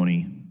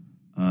testimony,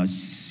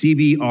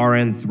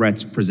 CBRN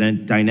threats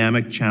present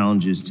dynamic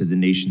challenges to the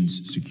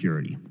nation's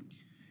security.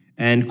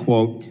 And,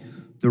 quote,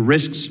 the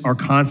risks are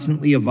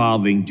constantly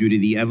evolving due to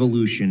the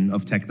evolution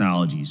of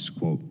technologies,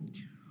 quote.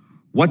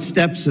 What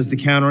steps has the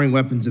Countering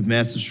Weapons of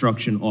Mass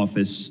Destruction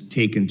Office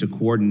taken to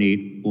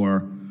coordinate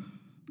the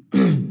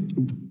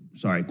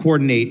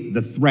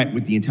threat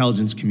with the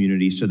intelligence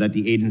community so that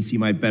the agency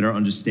might better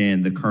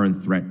understand the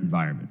current threat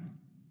environment?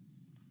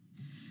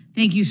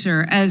 Thank you,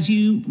 sir. As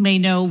you may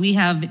know, we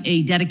have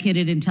a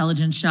dedicated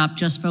intelligence shop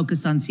just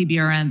focused on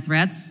CBRN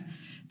threats.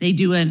 They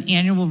do an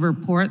annual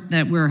report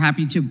that we're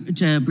happy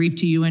to brief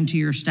to you and to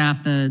your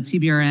staff, the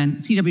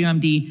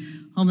CWMD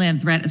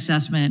Homeland Threat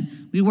Assessment.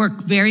 We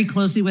work very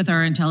closely with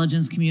our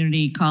intelligence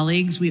community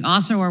colleagues. We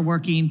also are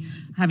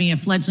having a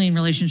fledgling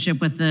relationship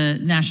with the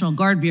National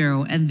Guard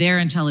Bureau and their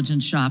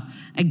intelligence shop,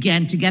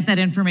 again, to get that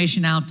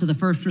information out to the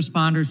first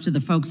responders, to the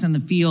folks in the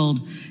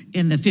field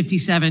in the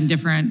 57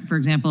 different, for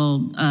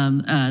example,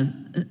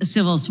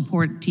 civil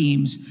support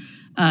teams.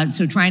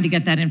 So trying to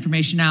get that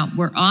information out.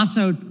 We're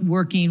also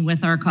working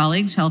with our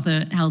colleagues,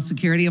 health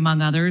security,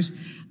 among others,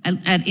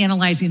 at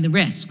analyzing the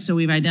risk. So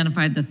we've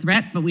identified the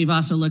threat, but we've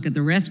also looked at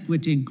the risk,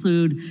 which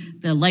include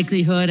the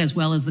likelihood as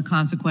well as the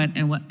consequent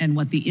and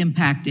what the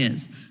impact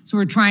is. So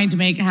we're trying to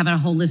have a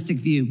holistic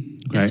view.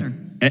 Okay. Yes, sir.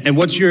 And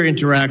what's your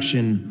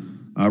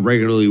interaction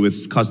regularly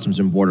with Customs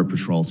and Border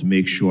Patrol to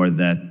make sure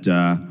that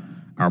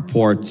our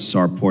ports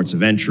are ports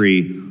of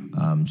entry,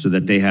 so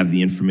that they have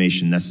the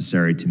information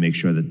necessary to make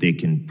sure that they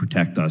can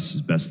protect us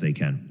as best they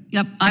can?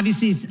 Yep,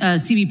 obviously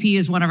CBP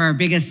is one of our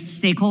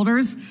biggest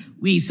stakeholders.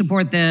 We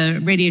support the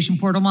radiation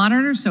portal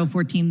monitor, so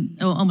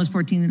almost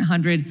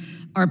 1,400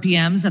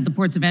 RPMs at the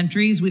ports of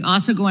entries. We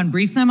also go and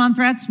brief them on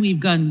threats. We've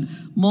done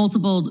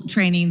multiple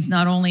trainings,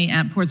 not only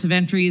at ports of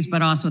entries,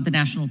 but also at the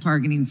National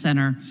Targeting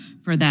Center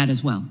for that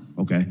as well.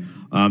 Okay.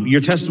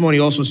 Your testimony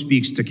also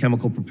speaks to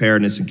chemical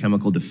preparedness and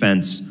chemical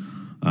defense,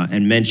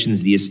 and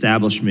mentions the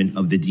establishment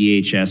of the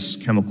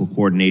DHS Chemical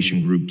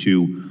Coordination Group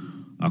to,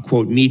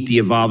 quote, meet the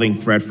evolving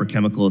threat for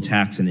chemical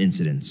attacks and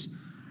incidents.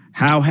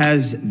 How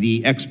has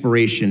the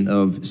expiration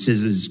of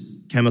CIS's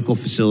Chemical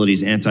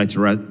Facilities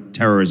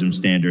Anti-Terrorism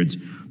Standards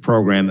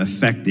program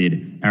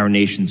affected our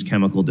nation's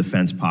chemical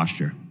defense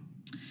posture?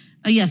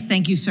 Yes,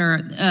 thank you,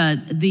 sir.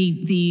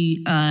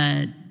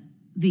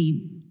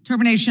 The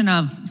termination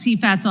of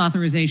CFAT's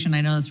authorization,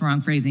 I know that's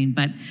wrong phrasing,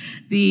 but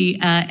the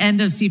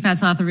end of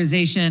CFAT's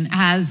authorization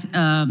has,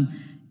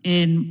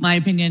 in my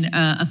opinion,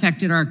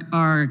 affected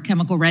our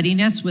chemical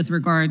readiness with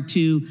regard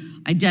to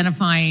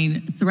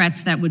identifying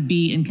threats that would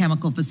be in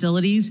chemical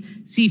facilities.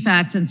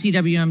 CFATs and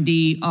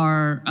CWMD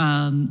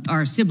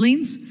are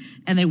siblings,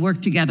 and they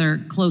work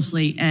together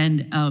closely,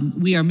 and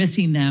we are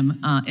missing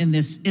them in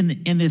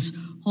this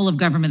whole of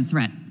government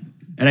threat.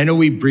 And I know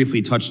we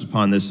briefly touched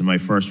upon this in my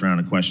first round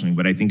of questioning,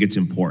 but I think it's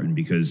important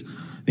because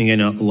I think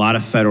in a lot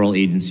of federal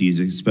agencies,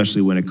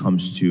 especially when it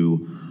comes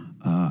to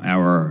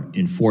our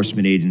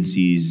enforcement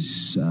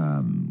agencies,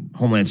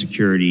 Homeland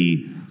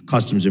Security,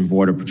 Customs and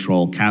Border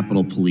Patrol,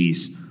 Capitol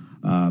Police,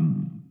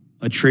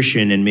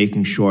 attrition and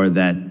making sure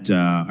that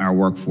our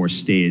workforce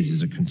stays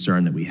is a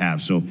concern that we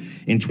have. So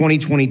in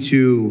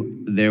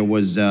 2022, there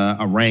was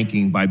a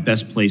ranking by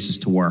best places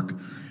to work,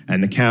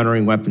 and the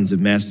Countering Weapons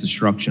of Mass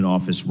Destruction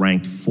Office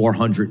ranked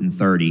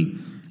 430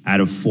 out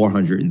of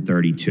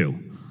 432.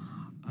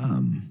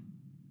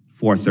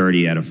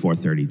 430 out of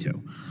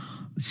 432.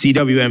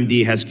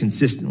 CWMD has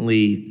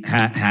consistently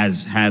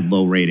has had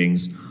low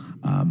ratings.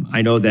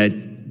 I know that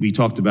we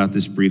talked about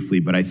this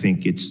briefly, but I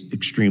think it's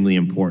extremely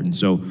important.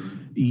 So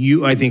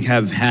you, I think,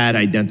 have had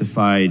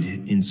identified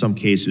in some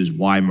cases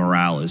why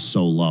morale is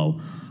so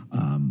low.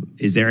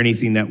 Is there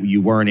anything that you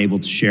weren't able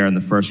to share in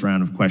the first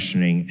round of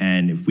questioning?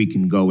 And if we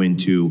can go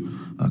into,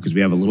 because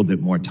we have a little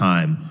bit more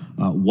time,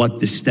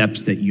 what the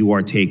steps that you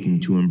are taking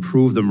to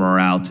improve the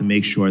morale to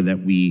make sure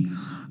that we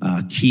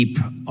keep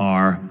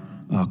our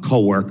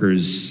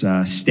coworkers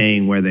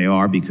staying where they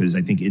are, because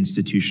I think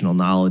institutional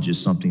knowledge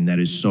is something that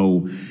is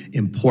so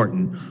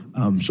important.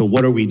 So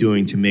what are we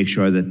doing to make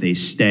sure that they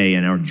stay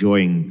and are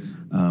enjoying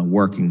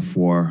working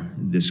for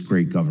this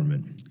great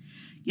government?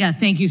 Yeah,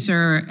 thank you,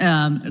 sir.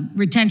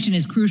 Retention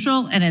is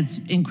crucial, and it's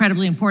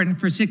incredibly important,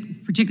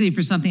 particularly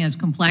for something as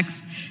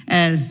complex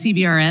as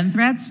CBRN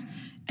threats.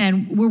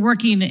 And we're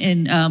working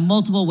in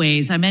multiple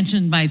ways. I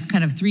mentioned my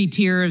kind of 3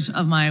 tiers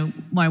of my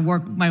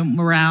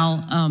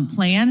morale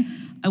plan.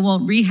 I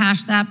won't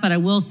rehash that, but I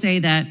will say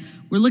that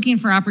we're looking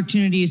for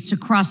opportunities to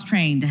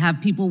cross-train, to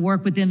have people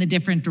work within the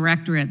different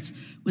directorates.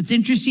 What's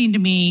interesting to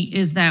me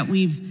is that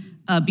we've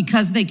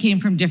because they came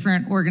from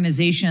different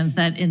organizations,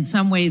 that in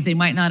some ways they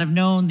might not have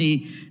known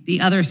the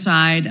other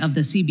side of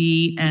the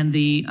CB and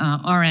the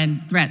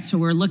RN threat. So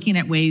we're looking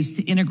at ways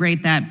to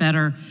integrate that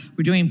better.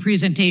 We're doing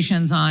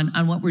presentations on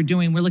what we're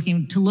doing. We're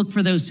looking to look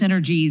for those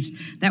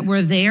synergies that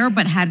were there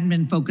but hadn't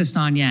been focused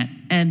on yet.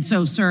 And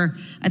so, sir,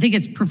 I think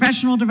it's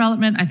professional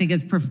development. I think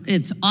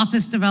it's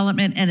office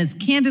development, and it's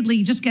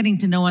candidly just getting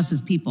to know us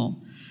as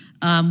people.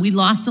 We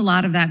lost a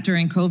lot of that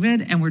during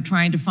COVID, and we're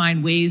trying to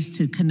find ways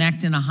to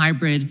connect in a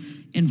hybrid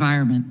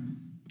environment.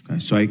 Okay,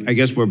 so I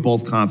guess we're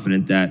both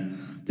confident that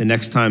the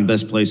next time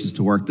Best Places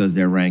to Work does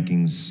their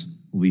rankings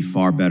will be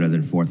far better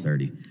than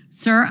 430.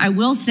 Sir, I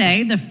will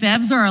say the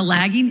FEVs are a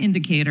lagging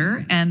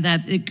indicator, and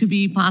that it could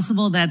be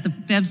possible that the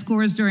FEV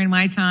scores during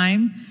my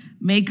time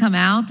may come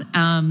out,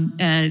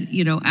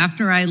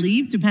 after I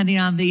leave, depending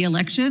on the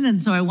election.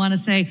 And so I want to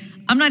say,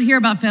 I'm not here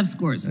about FEV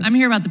scores. I'm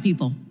here about the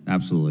people.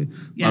 Absolutely.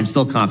 Yeah. I'm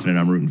still confident.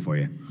 I'm rooting for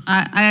you.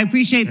 I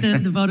appreciate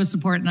the vote of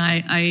support, and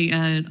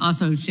I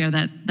also share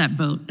that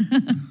vote.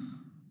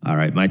 All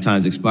right, my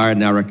time's expired.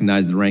 Now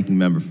recognize the ranking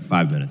member for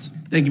 5 minutes.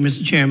 Thank you,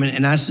 Mr. Chairman.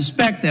 And I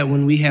suspect that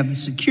when we have the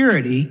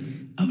security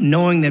of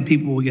knowing that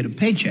people will get a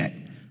paycheck,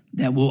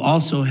 that will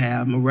also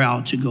have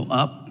morale to go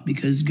up,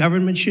 because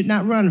government should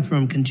not run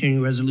from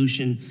continuing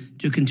resolution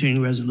to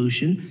continuing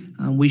resolution.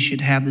 We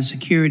should have the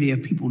security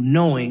of people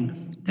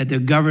knowing that their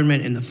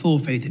government and the full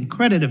faith and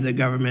credit of their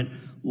government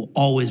will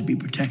always be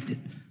protected.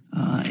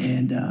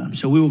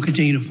 So we will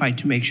continue to fight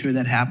to make sure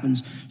that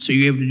happens, so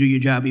you're able to do your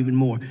job even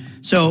more.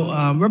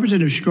 So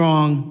Representative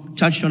Strong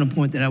touched on a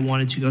point that I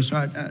wanted to go.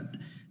 So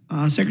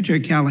Secretary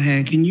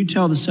Callahan, can you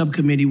tell the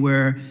subcommittee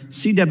where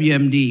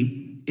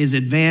CWMD is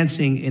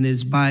advancing in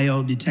its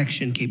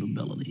biodetection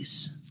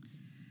capabilities?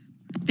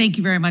 Thank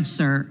you very much,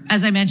 sir.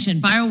 As I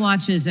mentioned,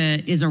 BioWatch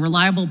is a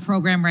reliable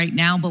program right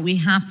now, but we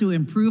have to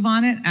improve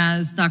on it.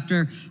 As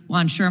Dr.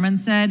 Won Sherman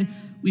said,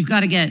 we've got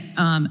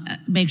to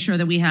make sure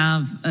that we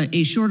have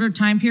a shorter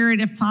time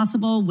period, if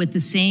possible, with the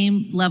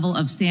same level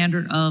of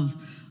standard of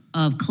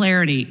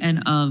clarity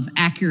and of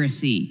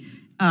accuracy.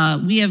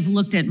 We have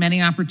looked at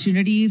many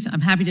opportunities.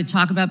 I'm happy to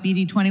talk about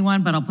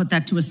BD21, but I'll put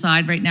that to a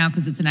side right now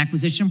because it's an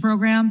acquisition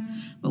program.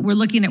 But we're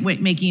looking at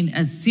making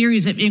a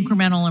series of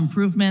incremental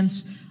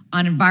improvements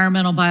on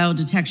environmental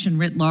biodetection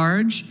writ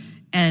large.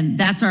 And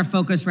that's our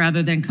focus,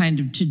 rather than kind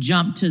of to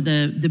jump to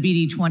the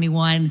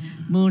BD21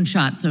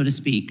 moonshot, so to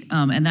speak.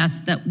 And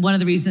that's one of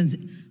the reasons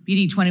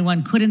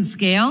BD21 couldn't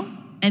scale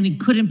and it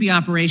couldn't be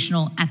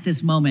operational at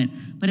this moment.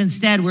 But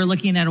instead, we're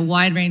looking at a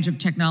wide range of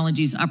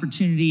technologies,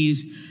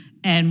 opportunities,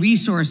 and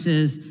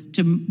resources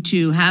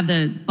to have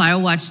the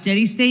BioWatch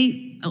steady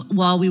state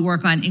while we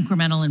work on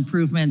incremental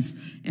improvements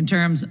in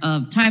terms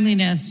of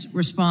timeliness,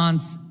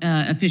 response,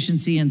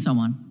 efficiency, and so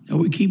on. Are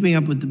we keeping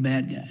up with the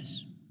bad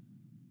guys?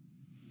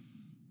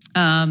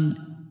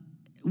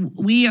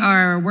 We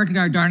are working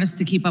our darnest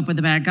to keep up with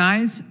the bad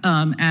guys.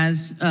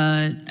 As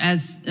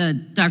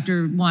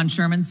Dr. Won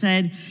Sherman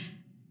said,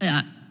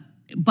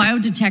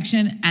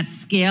 biodetection at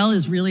scale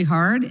is really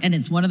hard, and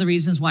it's one of the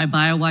reasons why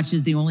BioWatch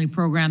is the only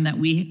program that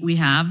we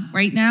have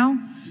right now.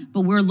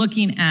 But we're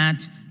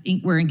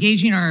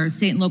engaging our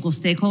state and local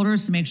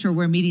stakeholders to make sure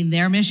we're meeting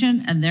their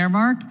mission and their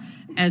mark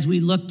as we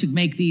look to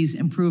make these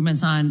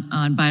improvements on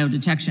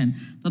biodetection.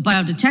 But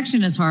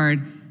biodetection is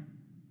hard.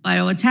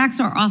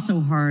 Bioattacks are also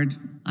hard,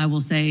 I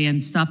will say,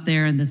 and stop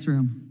there in this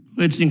room.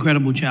 It's an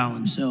incredible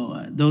challenge.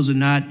 So those are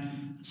not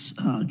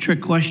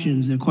trick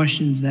questions. They're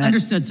questions that—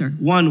 Understood, sir.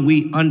 One,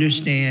 we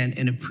understand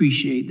and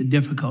appreciate the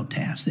difficult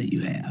task that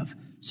you have.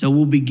 So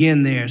we'll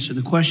begin there. So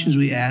the questions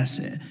we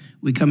ask,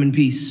 we come in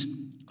peace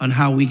on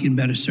how we can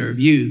better serve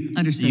you.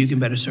 Understood, so you sir. can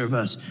better serve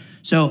us.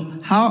 So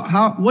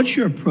what's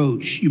your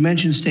approach? You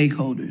mentioned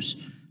stakeholders.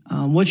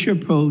 What's your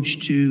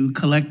approach to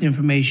collect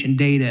information,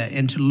 data,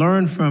 and to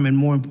learn from, and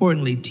more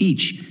importantly,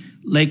 teach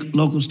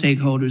local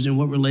stakeholders in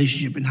what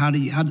relationship, and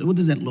what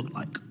does that look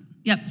like?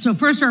 Yep. So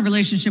first, our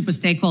relationship with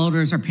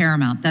stakeholders are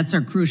paramount. That's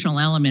our crucial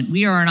element.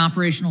 We are an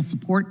operational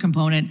support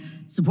component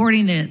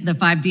supporting the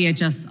 5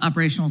 DHS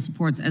operational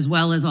supports, as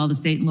well as all the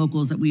state and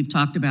locals that we've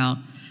talked about.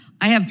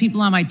 I have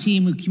people on my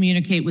team who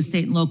communicate with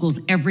state and locals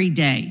every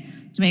day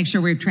to make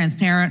sure we're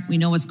transparent, we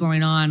know what's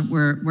going on,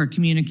 we're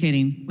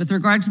communicating. With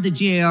regard to the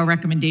GAO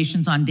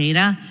recommendations on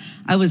data,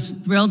 I was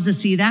thrilled to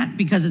see that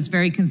because it's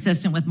very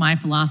consistent with my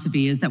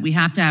philosophy, is that we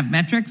have to have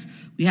metrics,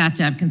 we have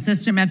to have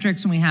consistent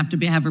metrics, and we have to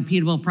have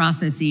repeatable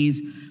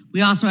processes.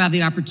 We also have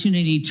the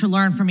opportunity to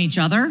learn from each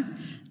other.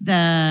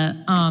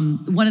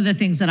 One of the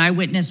things that I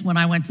witnessed when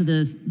I went to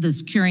the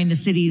Securing the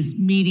Cities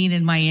meeting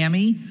in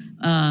Miami,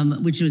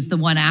 which was the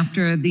one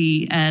after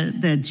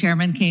the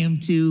chairman came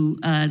to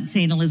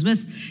St.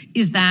 Elizabeth's,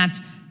 is that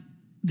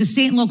the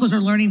state and locals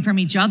are learning from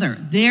each other.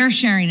 They're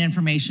sharing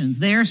information.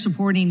 They're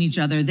supporting each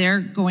other. They're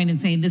going and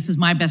saying, this is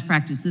my best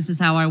practice. This is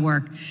how I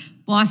work.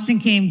 Boston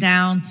came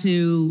down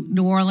to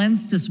New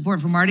Orleans to support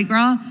for Mardi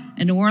Gras,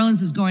 and New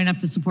Orleans is going up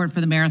to support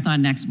for the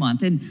marathon next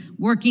month. And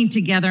working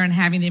together and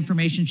having the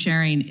information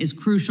sharing is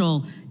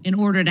crucial in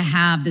order to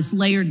have this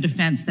layered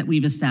defense that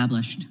we've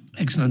established.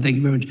 Excellent. Thank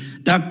you very much.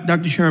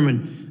 Dr.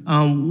 Sherman,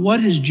 what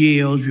has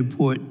GAO's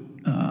report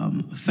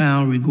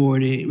found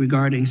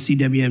regarding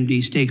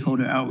CWMD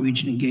stakeholder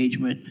outreach and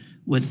engagement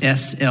with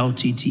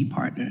SLTT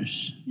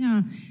partners?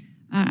 Yeah.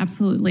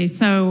 Absolutely.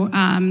 So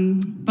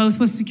both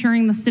with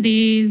Securing the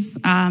Cities,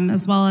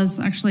 as well as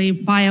actually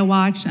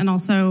BioWatch, and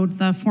also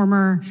the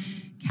former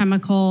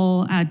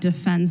Chemical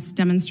Defense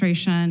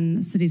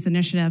Demonstration Cities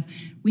Initiative,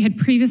 we had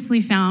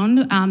previously found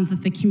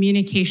that the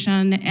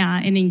communication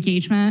and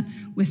engagement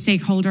with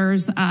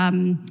stakeholders,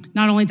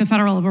 not only at the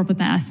federal level, but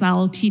the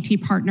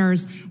SLTT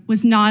partners,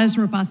 was not as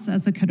robust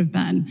as it could have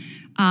been.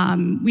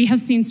 We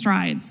have seen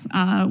strides,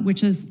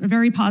 which is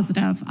very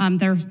positive.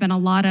 There have been a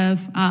lot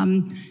of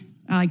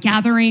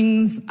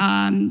gatherings,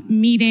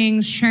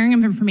 meetings, sharing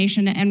of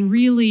information, and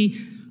really,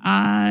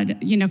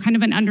 kind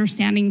of an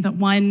understanding that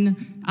one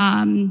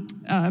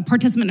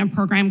participant in a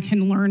program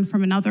can learn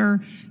from another.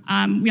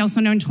 We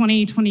also know in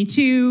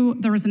 2022,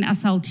 there was an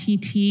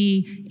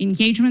SLTT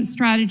engagement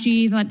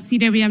strategy that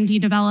CWMD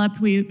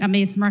developed. We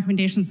made some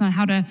recommendations on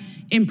how to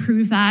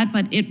improve that,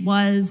 but it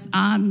was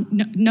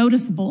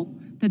noticeable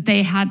that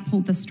they had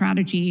pulled the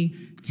strategy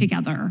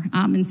together.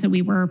 And so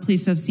we were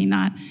pleased to have seen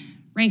that.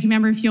 Ranking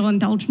Member, if you'll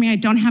indulge me, I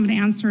don't have an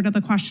answer to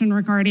the question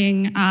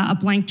regarding a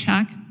blank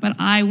check, but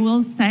I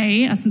will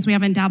say, since we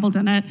haven't dabbled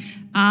in it,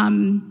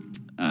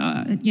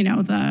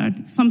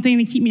 something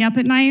to keep me up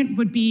at night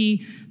would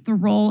be the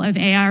role of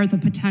AI, or the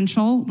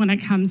potential when it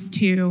comes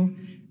to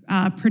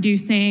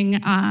producing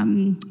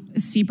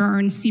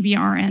CBRN,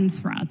 CBRN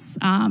threats.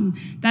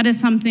 That is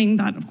something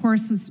that, of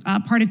course, is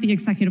part of the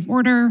executive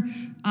order.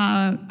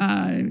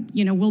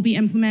 Will be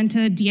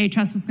implemented.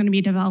 DHS is going to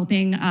be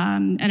developing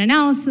an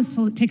analysis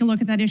to take a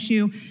look at that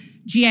issue.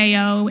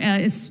 GAO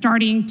is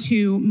starting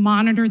to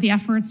monitor the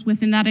efforts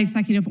within that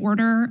executive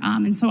order.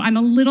 And so I'm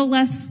a little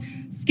less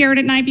scared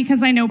at night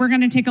because I know we're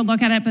going to take a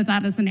look at it, but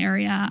that is an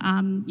area,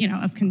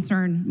 of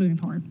concern moving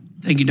forward.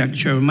 Thank you, Dr.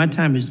 Sherman. My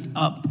time is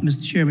up.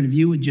 Mr. Chairman, if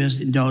you would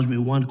just indulge me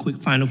one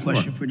quick final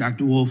question for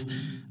Dr. Wolfe.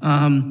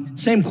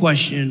 Same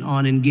question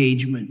on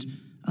engagement.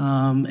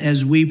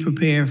 As we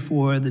prepare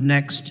for the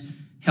next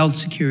health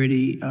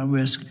security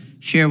risk,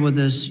 share with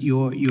us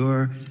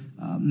your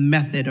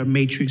method or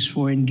matrix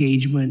for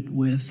engagement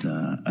with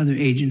other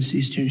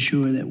agencies to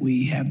ensure that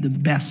we have the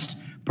best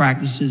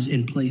practices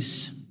in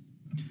place.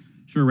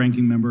 Sure,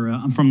 Ranking Member.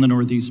 I'm from the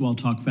Northeast, so I'll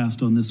talk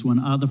fast on this one.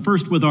 The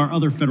first, with our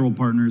other federal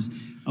partners,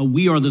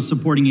 we are the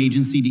supporting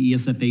agency to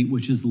ESF8,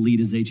 which is the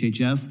lead as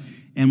HHS.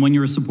 And when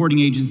you're a supporting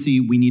agency,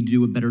 we need to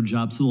do a better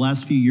job. So the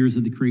last few years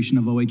of the creation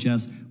of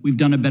OHS, we've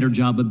done a better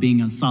job of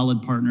being a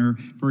solid partner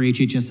for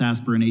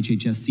HHS-ASPR and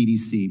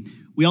HHS-CDC.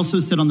 We also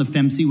sit on the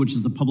FEMC, which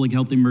is the Public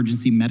Health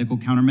Emergency Medical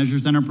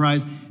Countermeasures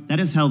Enterprise.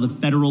 That is how the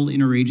federal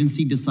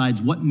interagency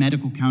decides what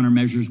medical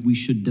countermeasures we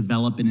should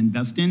develop and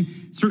invest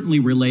in, certainly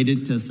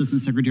related to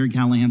Assistant Secretary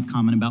Callahan's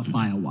comment about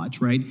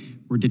BioWatch, right?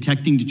 We're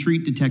detecting to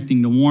treat,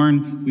 detecting to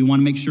warn. We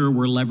want to make sure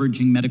we're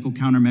leveraging medical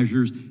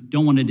countermeasures.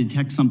 Don't want to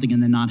detect something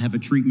and then not have a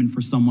treatment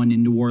for someone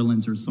in New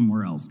Orleans or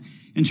somewhere else.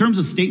 In terms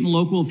of state and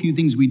local, a few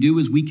things we do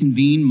is we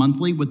convene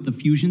monthly with the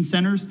fusion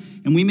centers,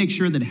 and we make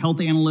sure that health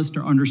analysts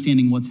are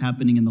understanding what's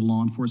happening in the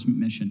law enforcement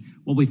mission.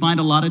 What we find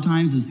a lot of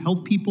times is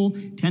health people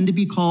tend to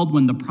be called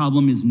when the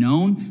problem is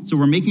known, so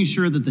we're making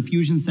sure that the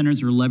fusion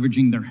centers are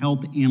leveraging their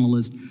health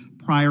analysts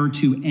prior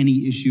to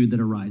any issue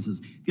that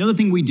arises. The other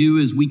thing we do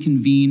is we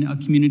convene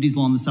communities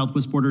along the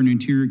southwest border and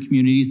interior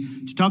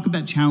communities to talk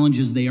about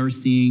challenges they are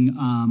seeing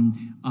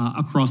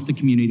across the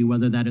community,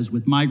 whether that is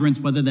with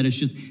migrants, whether that is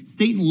just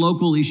state and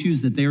local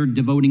issues that they're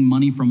devoting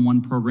money from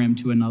one program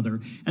to another.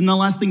 And the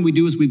last thing we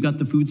do is we've got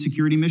the food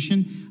security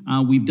mission.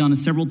 We've done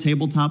several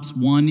tabletops,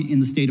 one in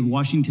the state of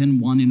Washington,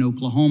 one in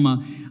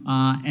Oklahoma,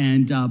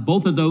 and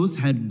both of those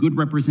had good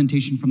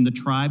representation from the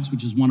tribes,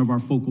 which is one of our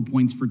focal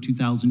points for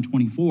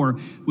 2024,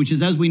 which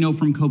is, as we know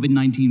from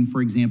COVID-19,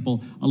 for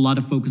example, a lot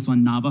of focus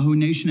on Navajo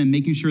Nation and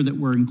making sure that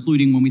we're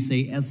including, when we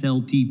say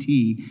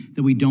SLTT,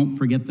 that we don't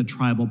forget the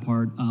tribal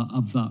part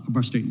of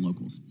our state and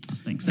locals.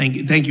 Thanks. Thank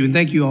you, and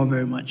thank you all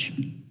very much.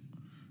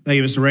 Thank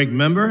you, Mr. Ranking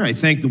Member. I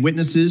thank the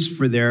witnesses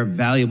for their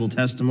valuable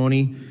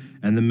testimony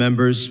and the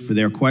members for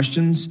their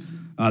questions.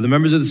 The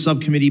members of the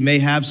subcommittee may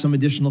have some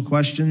additional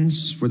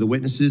questions for the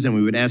witnesses, and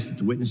we would ask that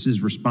the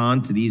witnesses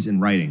respond to these in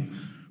writing.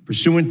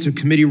 Pursuant to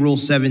Committee Rule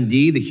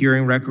 7D, the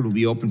hearing record will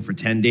be open for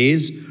 10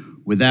 days.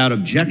 Without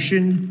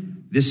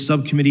objection, this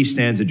subcommittee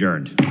stands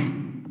adjourned.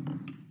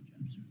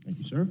 Thank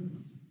you, sir.